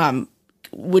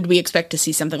 Would we expect to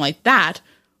see something like that?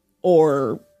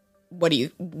 Or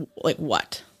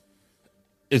what?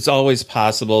 It's always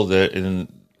possible that in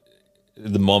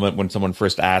the moment when someone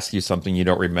first asks you something, you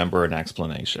don't remember an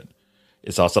explanation.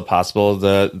 It's also possible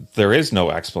that there is no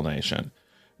explanation,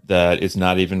 that it's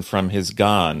not even from his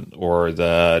gun, or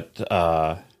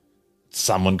that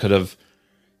someone could have,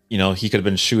 he could have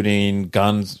been shooting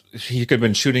guns. He could have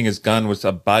been shooting his gun with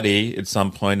a buddy at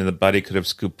some point, and the buddy could have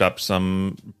scooped up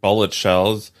some bullet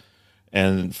shells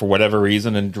and for whatever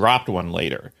reason and dropped one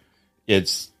later.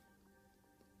 there's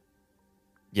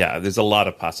a lot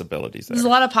of possibilities there. There's a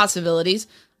lot of possibilities.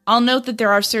 I'll note that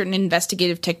there are certain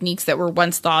investigative techniques that were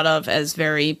once thought of as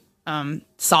very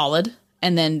solid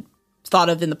and then thought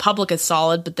of in the public as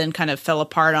solid, but then kind of fell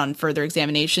apart on further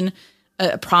examination.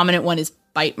 A prominent one is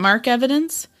bite mark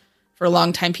evidence. For a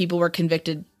long time, people were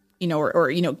convicted,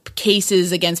 or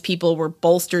cases against people were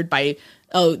bolstered by,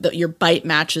 your bite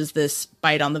matches this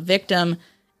bite on the victim.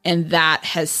 And that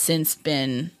has since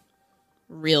been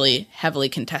really heavily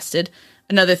contested.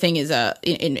 Another thing is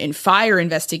in fire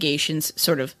investigations,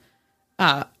 sort of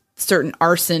certain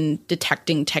arson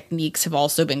detecting techniques have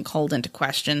also been called into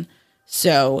question.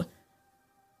 So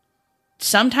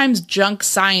sometimes junk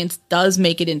science does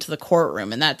make it into the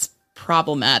courtroom, and that's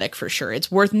problematic for sure.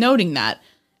 It's worth noting that.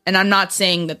 And I'm not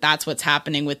saying that that's what's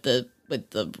happening with the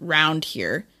round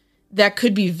here. That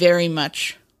could be very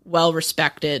much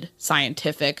well-respected,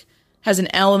 scientific, has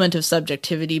an element of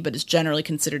subjectivity, but is generally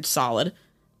considered solid.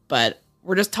 But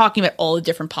we're just talking about all the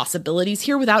different possibilities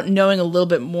here. Without knowing a little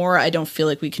bit more, I don't feel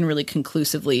like we can really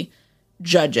conclusively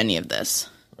judge any of this.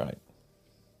 Right.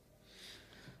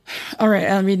 All right,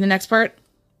 I'll read the next part.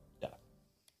 Yeah.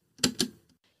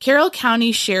 Carroll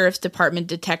County Sheriff's Department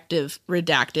Detective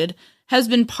Redacted has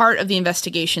been part of the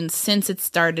investigation since it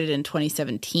started in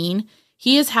 2017.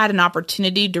 He has had an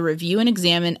opportunity to review and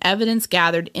examine evidence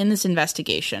gathered in this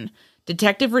investigation.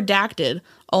 Detective Redacted,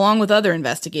 along with other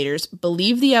investigators,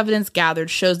 believe the evidence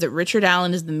gathered shows that Richard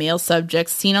Allen is the male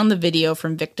subject seen on the video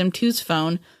from victim 2's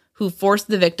phone who forced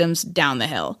the victims down the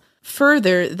hill.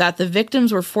 Further, that the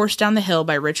victims were forced down the hill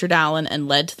by Richard Allen and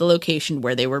led to the location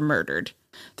where they were murdered.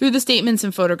 Through the statements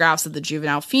and photographs of the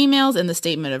juvenile females and the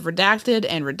statement of Redacted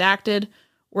and Redacted,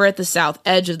 we're at the south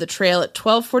edge of the trail at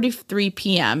 12:43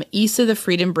 p.m. east of the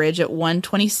Freedom Bridge at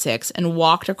 1:26 and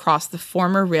walked across the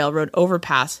former railroad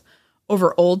overpass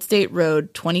over Old State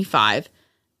Road 25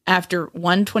 after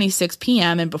 1:26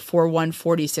 p.m. and before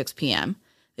 1:46 p.m.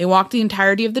 They walked the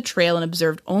entirety of the trail and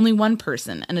observed only one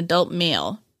person, an adult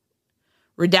male.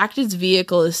 Redacted's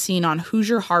vehicle is seen on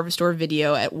Hoosier Harvestor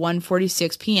video at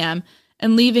 1:46 p.m.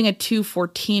 and leaving at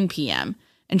 2:14 p.m.,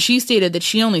 and she stated that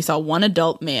she only saw one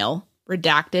adult male.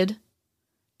 Redacted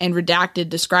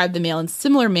described the male in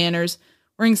similar manners,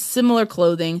 wearing similar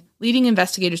clothing, leading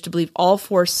investigators to believe all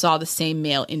four saw the same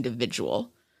male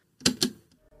individual.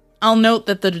 I'll note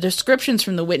that the descriptions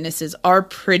from the witnesses are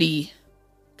pretty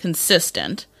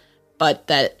consistent, but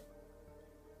that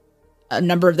a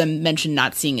number of them mentioned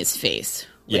not seeing his face,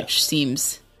 which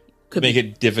could make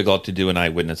it difficult to do an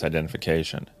eyewitness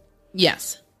identification.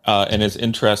 Yes. And it's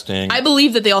interesting. I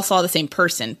believe that they all saw the same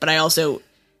person, but I also,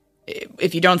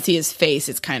 if you don't see his face,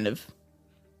 it's kind of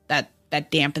that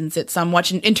dampens it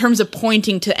somewhat in terms of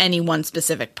pointing to any one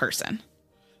specific person.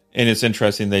 And it's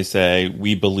interesting. They say,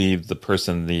 we believe the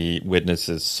person the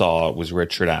witnesses saw was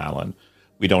Richard Allen.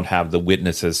 We don't have the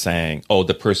witnesses saying,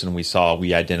 the person we saw,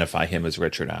 we identify him as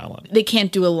Richard Allen. They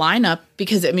can't do a lineup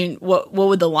because, I mean, what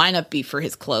would the lineup be for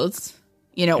his clothes,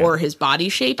 or his body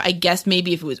shape? I guess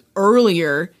maybe if it was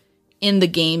earlier in the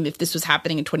game, if this was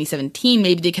happening in 2017,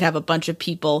 maybe they could have a bunch of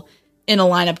people in a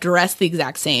lineup dressed the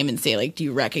exact same and say, like, do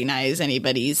you recognize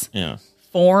anybody's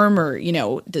form or,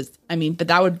 but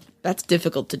that's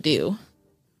difficult to do.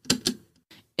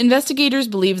 Investigators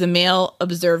believe the male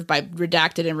observed by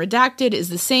Redacted and Redacted is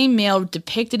the same male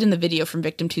depicted in the video from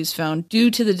victim 2's phone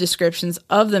due to the descriptions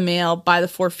of the male by the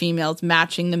four females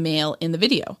matching the male in the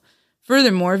video.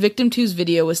 Furthermore, victim 2's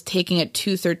video was taken at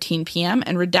 2:13 p.m.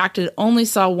 and Redacted only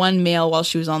saw one male while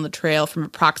she was on the trail from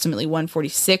approximately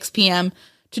 1:46 p.m.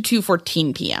 to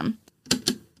 2:14 p.m.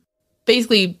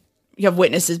 Basically, you have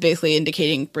witnesses basically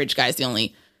indicating Bridge Guy's the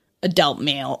only adult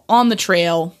male on the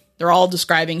trail. They're all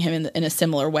describing him in a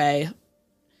similar way.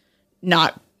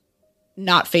 Not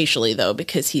facially, though,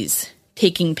 because he's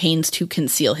taking pains to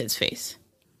conceal his face.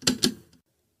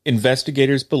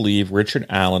 Investigators believe Richard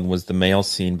Allen was the male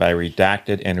seen by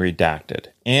Redacted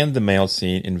and the male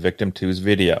seen in victim 2's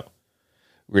video.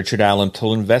 Richard Allen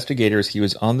told investigators he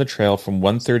was on the trail from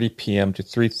 1:30 p.m. to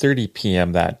 3:30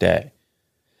 p.m. that day.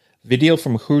 Video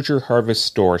from Hoosier Harvest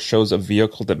Store shows a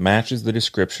vehicle that matches the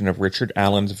description of Richard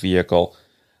Allen's vehicle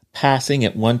passing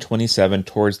at 1:27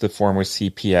 towards the former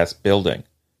CPS building.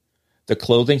 The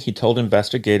clothing he told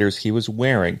investigators he was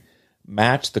wearing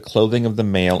matched the clothing of the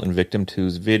male in victim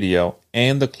 2's video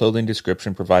and the clothing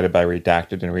description provided by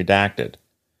Redacted.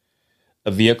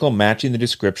 A vehicle matching the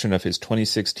description of his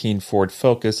 2016 Ford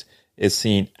Focus is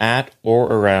seen at or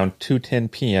around 2:10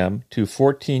 p.m.,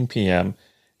 2:14 p.m.,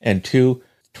 and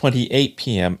 2:28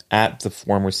 p.m. at the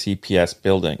former CPS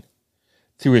building.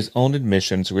 Through his own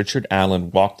admissions, Richard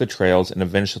Allen walked the trails and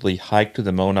eventually hiked to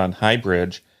the Monon High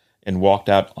Bridge and walked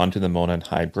out onto the Monon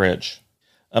High Bridge.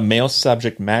 A male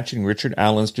subject matching Richard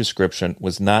Allen's description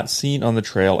was not seen on the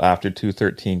trail after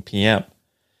 2:13 p.m.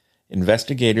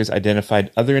 Investigators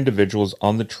identified other individuals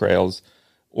on the trails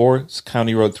or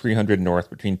County Road 300 North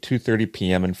between 2:30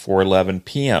 p.m. and 4:11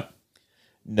 p.m.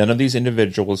 None of these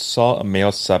individuals saw a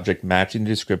male subject matching the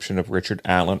description of Richard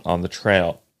Allen on the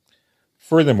trail.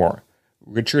 Furthermore,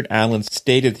 Richard Allen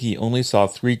stated he only saw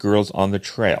 3 girls on the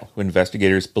trail, who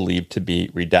investigators believed to be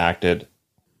redacted.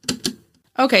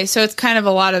 Okay, so it's kind of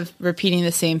a lot of repeating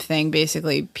the same thing,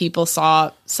 basically. People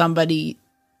saw somebody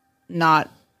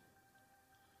not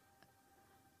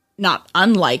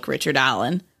unlike Richard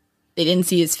Allen. They didn't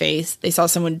see his face. They saw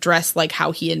someone dressed like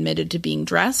how he admitted to being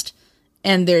dressed.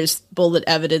 And there's bullet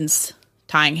evidence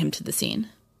tying him to the scene.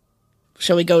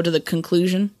 Shall we go to the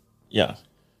conclusion? Yeah.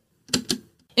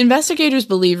 Investigators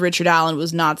believe Richard Allen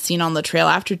was not seen on the trail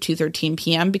after 2:13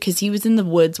 p.m. because he was in the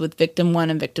woods with Victim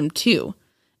 1 and Victim 2.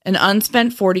 An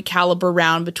unspent .40 caliber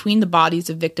round between the bodies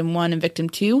of Victim 1 and Victim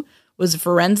 2 was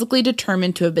forensically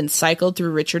determined to have been cycled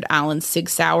through Richard Allen's Sig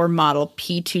Sauer model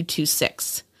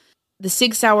P226. The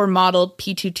Sig Sauer model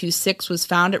P226 was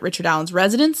found at Richard Allen's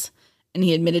residence, and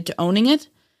he admitted to owning it.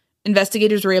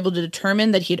 Investigators were able to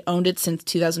determine that he had owned it since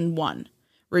 2001.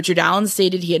 Richard Allen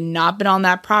stated he had not been on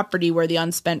that property where the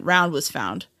unspent round was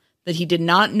found, that he did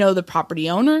not know the property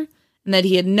owner, and that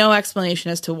he had no explanation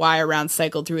as to why a round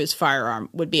cycled through his firearm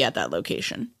would be at that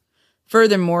location.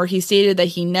 Furthermore, he stated that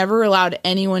he never allowed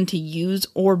anyone to use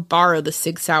or borrow the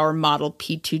Sig Sauer model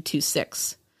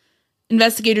P226.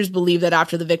 Investigators believe that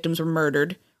after the victims were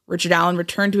murdered, Richard Allen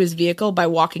returned to his vehicle by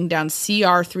walking down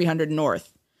CR 300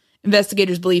 North.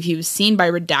 Investigators believe he was seen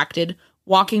by Redacted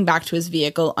walking back to his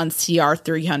vehicle on CR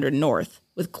 300 North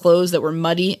with clothes that were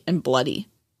muddy and bloody.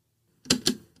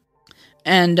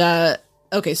 And,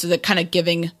 okay, so they're kind of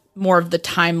giving more of the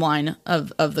timeline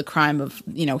of the crime of,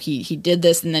 he did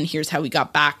this and then here's how he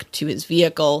got back to his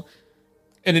vehicle.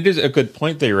 And it is a good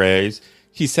point they raise.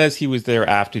 He says he was there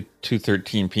after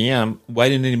 2:13 p.m. Why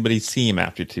didn't anybody see him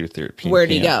after 2:13 p.m.? Where'd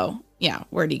he go? Yeah,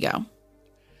 where'd he go?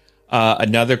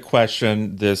 Another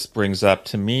question this brings up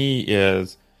to me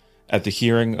is, at the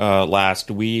hearing last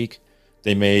week,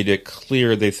 they made it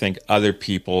clear they think other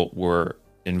people were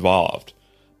involved.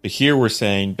 But here we're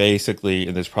saying, basically,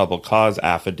 in this probable cause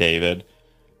affidavit,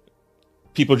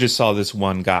 people just saw this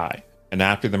one guy. And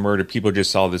after the murder, people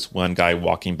just saw this one guy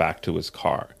walking back to his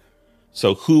car.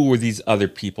 So who were these other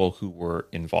people who were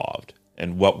involved?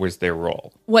 And what was their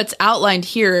role? What's outlined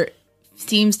here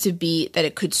seems to be that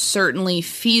it could certainly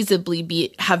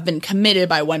feasibly have been committed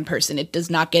by one person. It does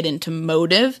not get into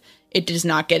motive. It does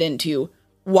not get into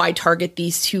why target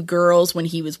these 2 girls when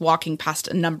he was walking past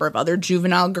a number of other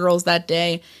juvenile girls that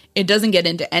day. It doesn't get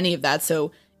into any of that.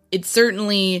 So it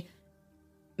certainly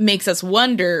makes us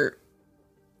wonder,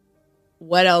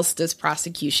 what else does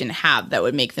prosecution have that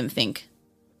would make them think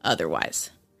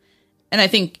otherwise? And I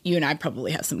think you and I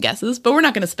probably have some guesses, but we're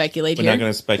not going to speculate here. We're not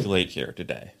going to speculate here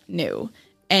today. No.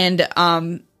 And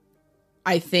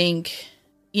I think,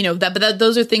 but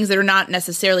those are things that are not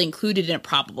necessarily included in a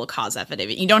probable cause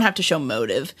affidavit. You don't have to show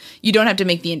motive. You don't have to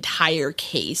make the entire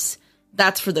case.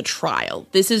 That's for the trial.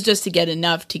 This is just to get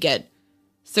enough to get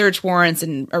search warrants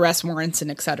and arrest warrants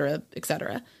and et cetera, et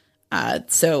cetera.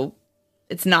 So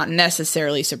it's not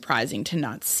necessarily surprising to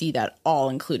not see that all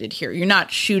included here. You're not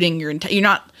shooting you're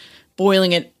not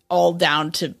boiling it all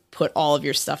down to put all of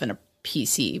your stuff in a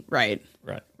PC, right?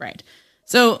 Right.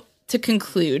 So to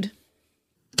conclude,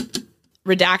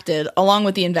 Redacted, along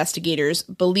with the investigators,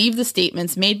 believe the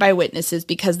statements made by witnesses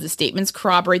because the statements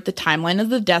corroborate the timeline of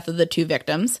the death of the 2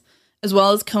 victims, as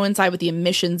well as coincide with the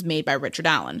admissions made by Richard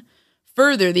Allen.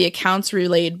 Further, the accounts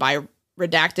relayed by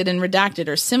Redacted and Redacted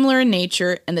are similar in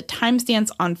nature, and the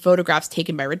timestamps on photographs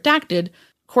taken by Redacted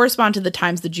correspond to the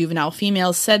times the juvenile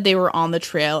females said they were on the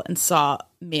trail and saw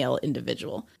male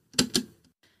individual.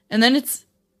 And then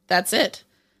that's it.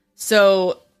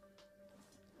 So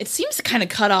it seems to kind of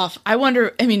cut off. I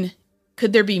wonder,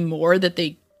 could there be more that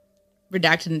they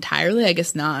redacted entirely? I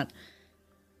guess not.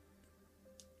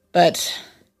 But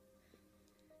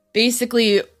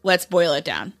basically, let's boil it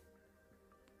down.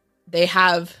 They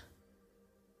have,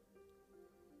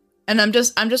 and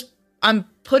I'm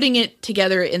putting it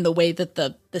together in the way that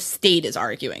the state is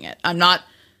arguing it. I'm not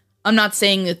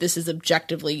saying that this is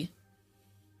objectively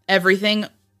everything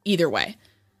either way.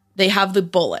 They have the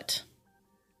bullet.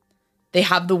 They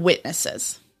have the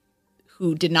witnesses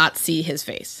who did not see his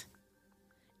face.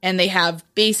 And they have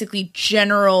basically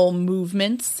general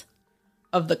movements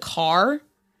of the car.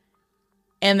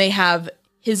 And they have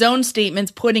his own statements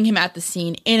putting him at the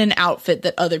scene in an outfit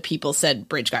that other people said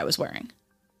Bridge Guy was wearing.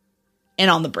 and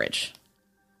on the bridge.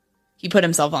 He put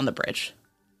himself on the bridge.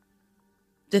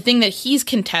 The thing that he's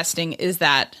contesting is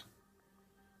that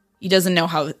he doesn't know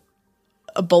how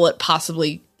a bullet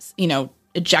possibly,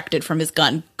 ejected from his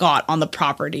gun got on the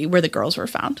property where the girls were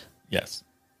found. Yes.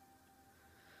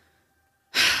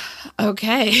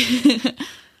 Okay.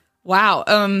 Wow.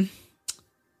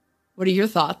 What are your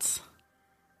thoughts?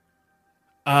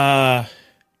 So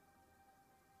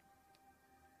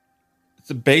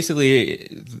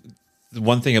basically, the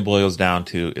one thing it boils down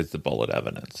to is the bullet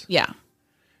evidence. Yeah.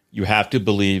 You have to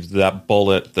believe that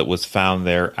bullet that was found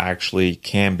there actually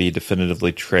can be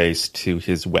definitively traced to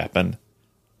his weapon.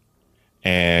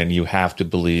 And you have to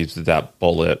believe that that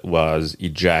bullet was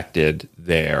ejected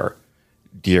there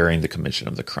during the commission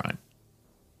of the crime.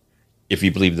 If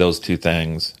you believe those two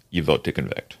things, you vote to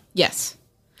convict. Yes.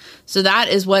 So that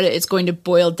is what it's going to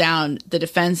boil down. The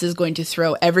defense is going to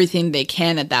throw everything they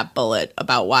can at that bullet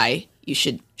about why you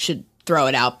should throw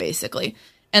it out, basically.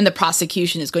 And the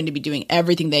prosecution is going to be doing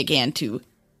everything they can to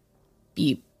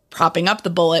be propping up the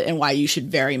bullet and why you should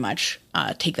very much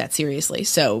take that seriously.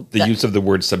 So the use of the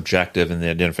word subjective in the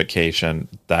identification,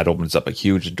 that opens up a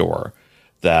huge door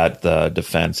that the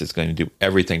defense is going to do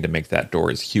everything to make that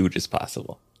door as huge as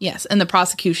possible. Yes, and the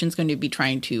prosecution is going to be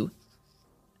trying to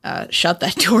shut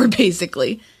that door,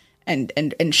 basically,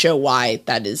 and show why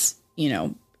that is,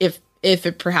 if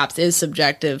it perhaps is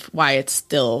subjective, why it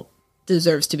still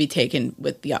deserves to be taken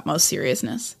with the utmost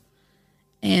seriousness.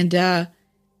 And I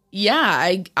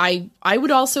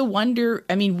would also wonder,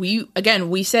 I mean,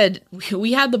 we said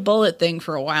we had the bullet thing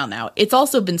for a while now. It's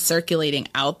also been circulating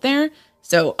out there.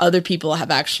 So other people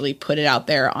have actually put it out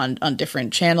there on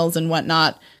different channels and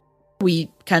whatnot.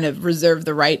 We kind of reserve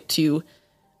the right to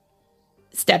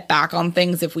step back on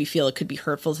things if we feel it could be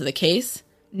hurtful to the case.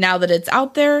 Now that it's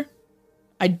out there,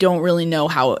 I don't really know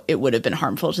how it would have been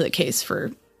harmful to the case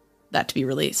for that to be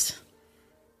released.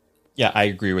 Yeah, I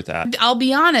agree with that. I'll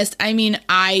be honest. I mean,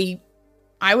 I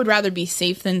would rather be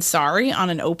safe than sorry on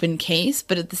an open case,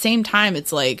 but at the same time,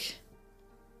 it's like,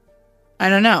 I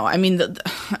don't know. I mean,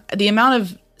 the amount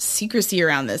of secrecy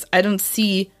around this, I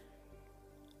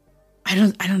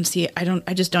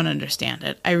just don't understand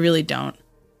it. I really don't.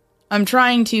 I'm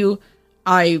trying to,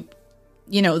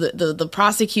 the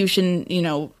prosecution,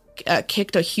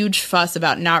 kicked a huge fuss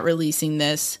about not releasing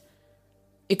this.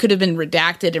 It could have been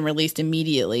redacted and released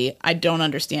immediately. I don't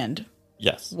understand.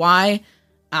 Yes. Why?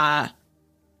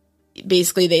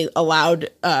 Basically, they allowed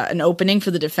an opening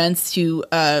for the defense to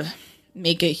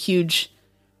make a huge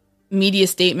media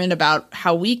statement about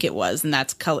how weak it was, and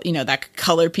that's that could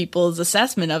color people's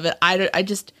assessment of it.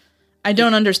 I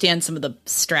don't understand some of the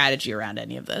strategy around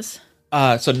any of this.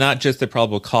 So not just the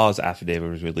probable cause affidavit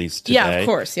was released today. Yeah, of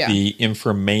course. Yeah. The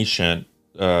information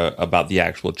about the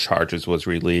actual charges was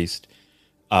released.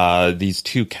 These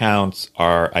two counts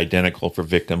are identical for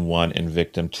victim 1 and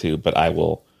victim 2, but I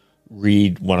will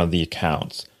read one of the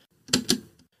accounts.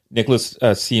 Nicholas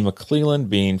C. McClellan,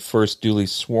 being first duly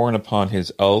sworn upon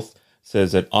his oath,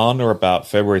 says that on or about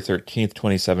February 13th,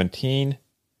 2017,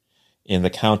 in the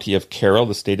county of Carroll,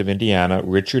 the state of Indiana,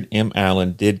 Richard M.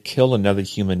 Allen did kill another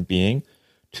human being,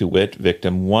 to wit,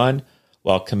 victim 1,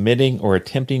 while committing or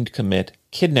attempting to commit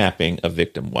kidnapping of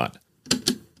victim 1.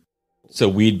 So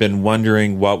we'd been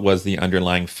wondering what was the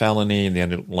underlying felony, and the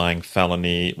underlying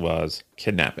felony was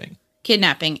kidnapping.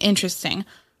 Kidnapping. Interesting.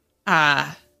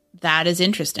 That is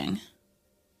interesting.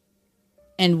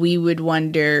 And we would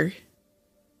wonder,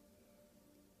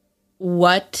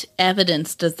 what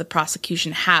evidence does the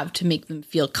prosecution have to make them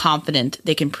feel confident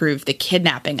they can prove the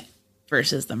kidnapping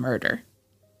versus the murder?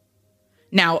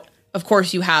 Now, of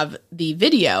course, you have the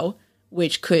video,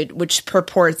 which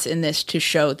purports in this to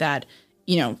show that,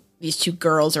 these two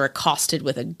girls are accosted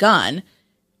with a gun.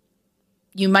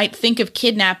 You might think of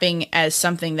kidnapping as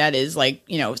something that is like,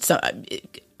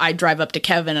 I drive up to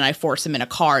Kevin and I force him in a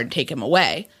car and take him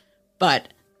away.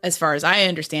 But as far as I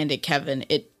understand it, Kevin,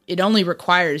 it only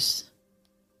requires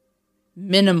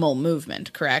minimal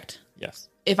movement, correct? Yes.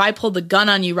 If I pulled the gun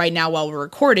on you right now while we're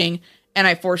recording and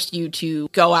I forced you to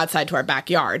go outside to our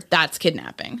backyard, that's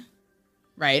kidnapping,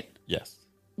 right? Yes.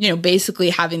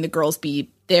 Basically having the girls be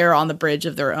there on the bridge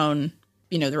of their own,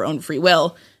 their own free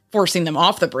will, forcing them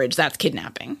off the bridge, that's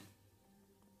kidnapping.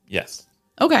 Yes.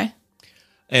 Okay.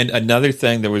 And another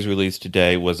thing that was released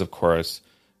today was, of course,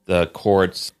 the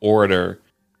court's order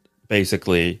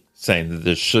basically saying that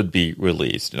this should be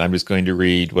released. And I'm just going to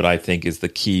read what I think is the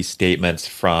key statements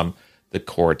from the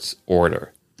court's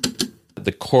order.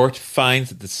 The court finds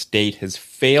that the state has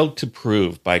failed to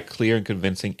prove by clear and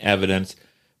convincing evidence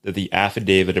that the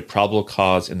affidavit of probable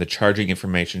cause and the charging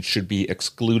information should be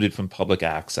excluded from public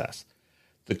access.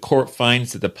 The court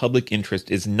finds that the public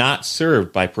interest is not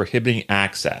served by prohibiting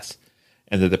access,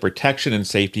 and that the protection and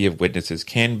safety of witnesses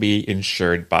can be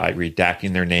ensured by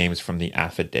redacting their names from the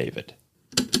affidavit.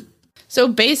 So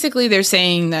basically they're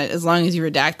saying that as long as you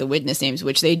redact the witness names,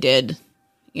 which they did,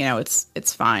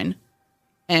 it's fine.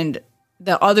 And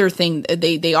the other thing,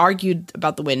 they argued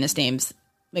about the witness names.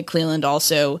 McClelland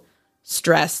also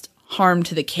stressed harm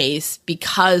to the case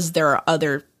because there are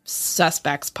other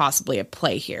suspects possibly at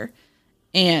play here.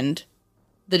 And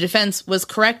the defense was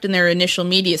correct in their initial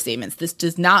media statements. This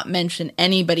does not mention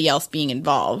anybody else being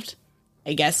involved.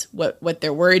 I guess what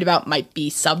they're worried about might be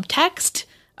subtext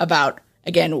about,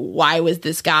 again, why was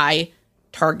this guy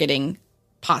targeting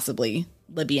possibly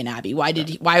Libby and Abby?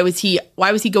 Why was he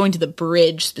going to the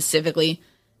bridge specifically?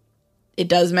 It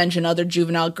does mention other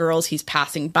juvenile girls he's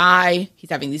passing by, he's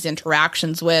having these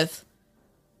interactions with.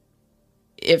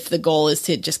 If the goal is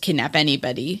to just kidnap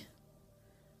anybody,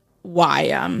 why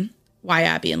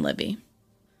Abby and Libby?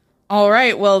 All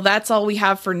right, well, that's all we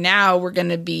have for now. We're going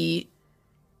to be,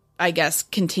 I guess,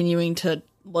 continuing to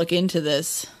look into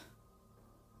this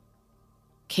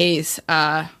case.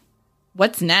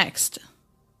 What's next?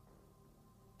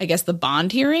 I guess the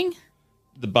bond hearing?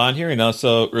 The bond hearing.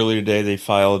 Also, earlier today, they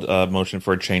filed a motion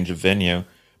for a change of venue.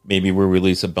 Maybe we'll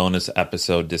release a bonus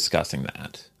episode discussing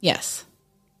that. Yes.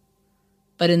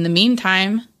 But in the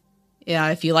meantime,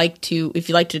 if you like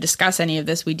to discuss any of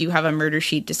this, we do have a Murder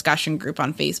Sheet discussion group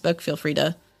on Facebook. Feel free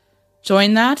to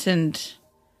join that, and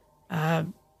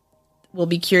we'll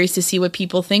be curious to see what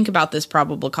people think about this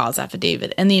probable cause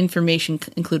affidavit and the information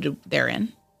included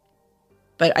therein.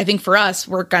 But I think for us,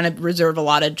 we're going to reserve a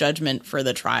lot of judgment for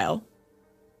the trial.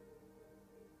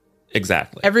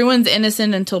 Exactly. Everyone's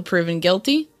innocent until proven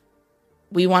guilty.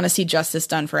 We want to see justice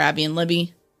done for Abby and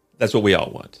Libby. That's what we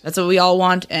all want. That's what we all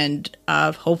want, and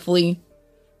hopefully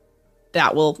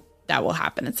that will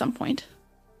happen at some point.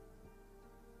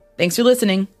 Thanks for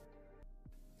listening.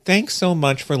 Thanks so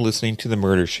much for listening to the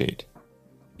Murder Sheet.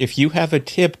 If you have a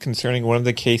tip concerning one of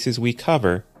the cases we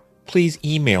cover, please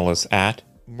email us at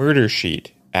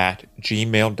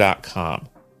murdersheet@gmail.com.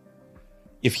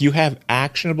 If you have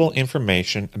actionable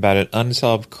information about an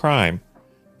unsolved crime,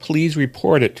 please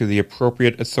report it to the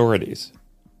appropriate authorities.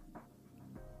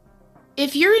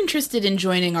 If you're interested in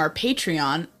joining our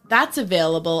Patreon, that's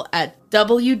available at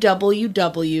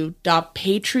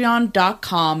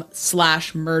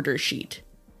www.patreon.com/murdersheet.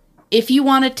 If you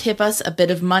want to tip us a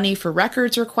bit of money for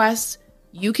records requests,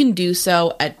 you can do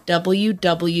so at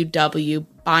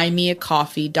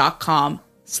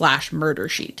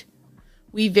www.buymeacoffee.com/murdersheet.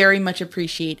 We very much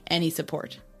appreciate any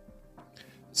support.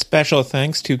 Special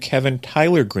thanks to Kevin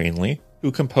Tyler Greenlee,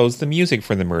 who composed the music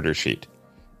for the Murder Sheet,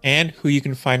 and who you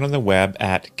can find on the web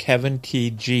at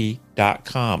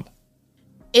kevintg.com.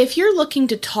 If you're looking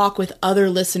to talk with other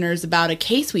listeners about a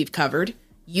case we've covered,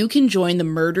 you can join the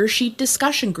Murder Sheet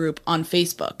discussion group on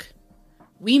Facebook.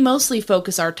 We mostly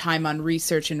focus our time on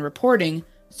research and reporting,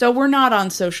 so we're not on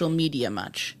social media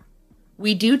much.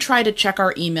 We do try to check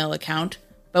our email account,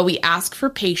 but we ask for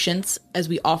patience as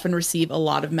we often receive a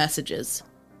lot of messages.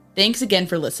 Thanks again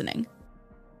for listening.